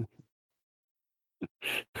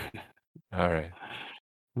 All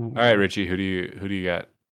right, Richie. Who do you got?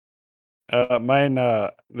 Mine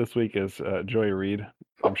this week is Joy Reid.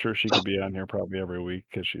 I'm sure she could be on here probably every week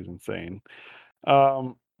because she's insane.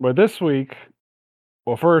 But this week,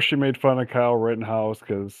 well, first she made fun of Kyle Rittenhouse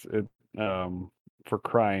because for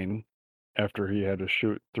crying after he had to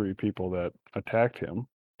shoot 3 people that attacked him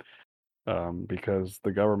because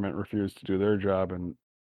the government refused to do their job and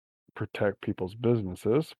protect people's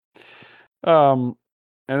businesses. And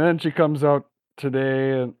then she comes out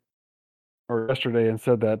today or yesterday and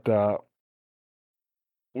said that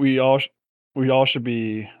we're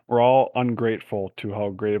all ungrateful to how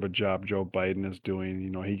great of a job Joe Biden is doing. You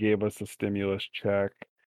know, he gave us a stimulus check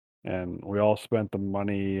and we all spent the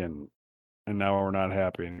money and now we're not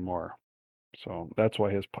happy anymore. So that's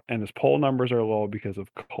why his poll numbers are low because of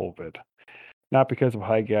COVID, not because of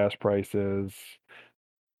high gas prices,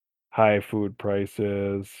 high food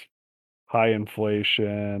prices, high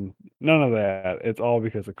inflation, none of that. It's all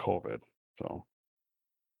because of COVID. So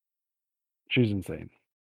she's insane.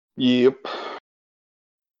 Yep.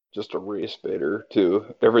 Just a race baiter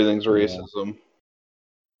too. Everything's racism.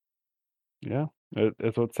 Yeah,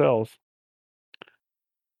 it's what sells.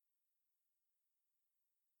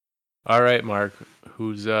 All right, Mark.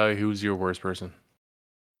 Who's your worst person?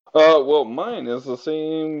 Well, mine is the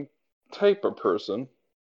same type of person.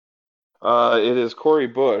 It is Cori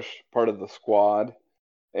Bush, part of the squad,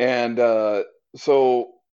 and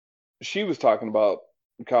so she was talking about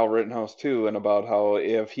Kyle Rittenhouse too, and about how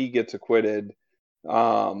if he gets acquitted, you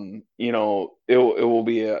know, it will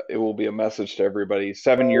be a message to everybody.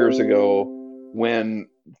 7 years ago, when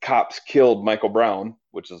cops killed Michael Brown,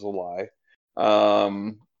 which is a lie,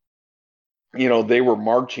 you know, they were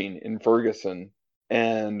marching in Ferguson,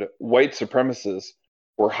 and white supremacists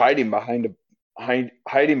were hiding behind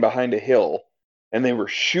a hill, and they were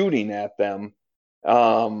shooting at them,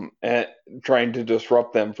 and trying to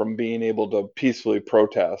disrupt them from being able to peacefully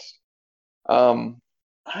protest.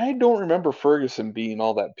 I don't remember Ferguson being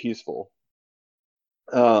all that peaceful.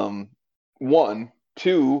 One,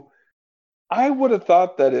 two, I would have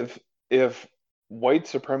thought that if white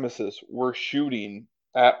supremacists were shooting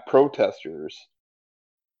at protesters,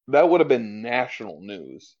 that would have been national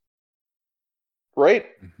news, right?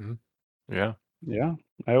 Mm-hmm. Yeah. Yeah,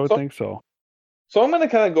 I would think so. So I'm going to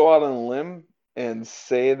kind of go out on a limb and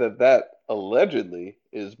say that allegedly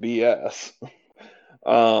is BS.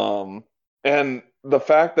 And the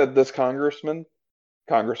fact that this congresswoman,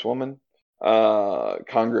 Congress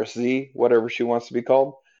Z, whatever she wants to be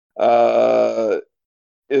called,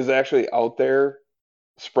 is actually out there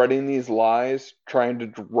spreading these lies, trying to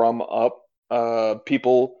drum up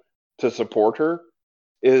people to support her,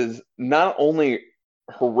 is not only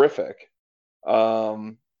horrific,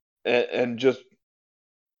 and just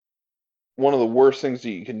one of the worst things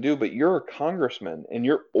that you can do, but you're a congressman and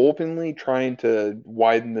you're openly trying to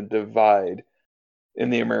widen the divide in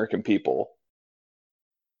the American people,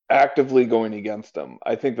 actively going against them.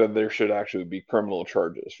 I think that there should actually be criminal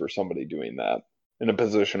charges for somebody doing that in a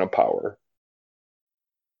position of power.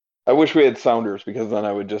 I wish we had sounders, because then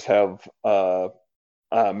I would just have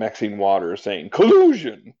Maxine Waters saying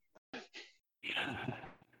collusion.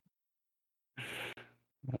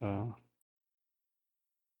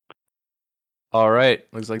 All right.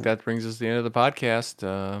 Looks like that brings us to the end of the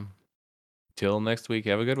podcast. Till next week.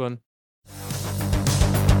 Have a good one.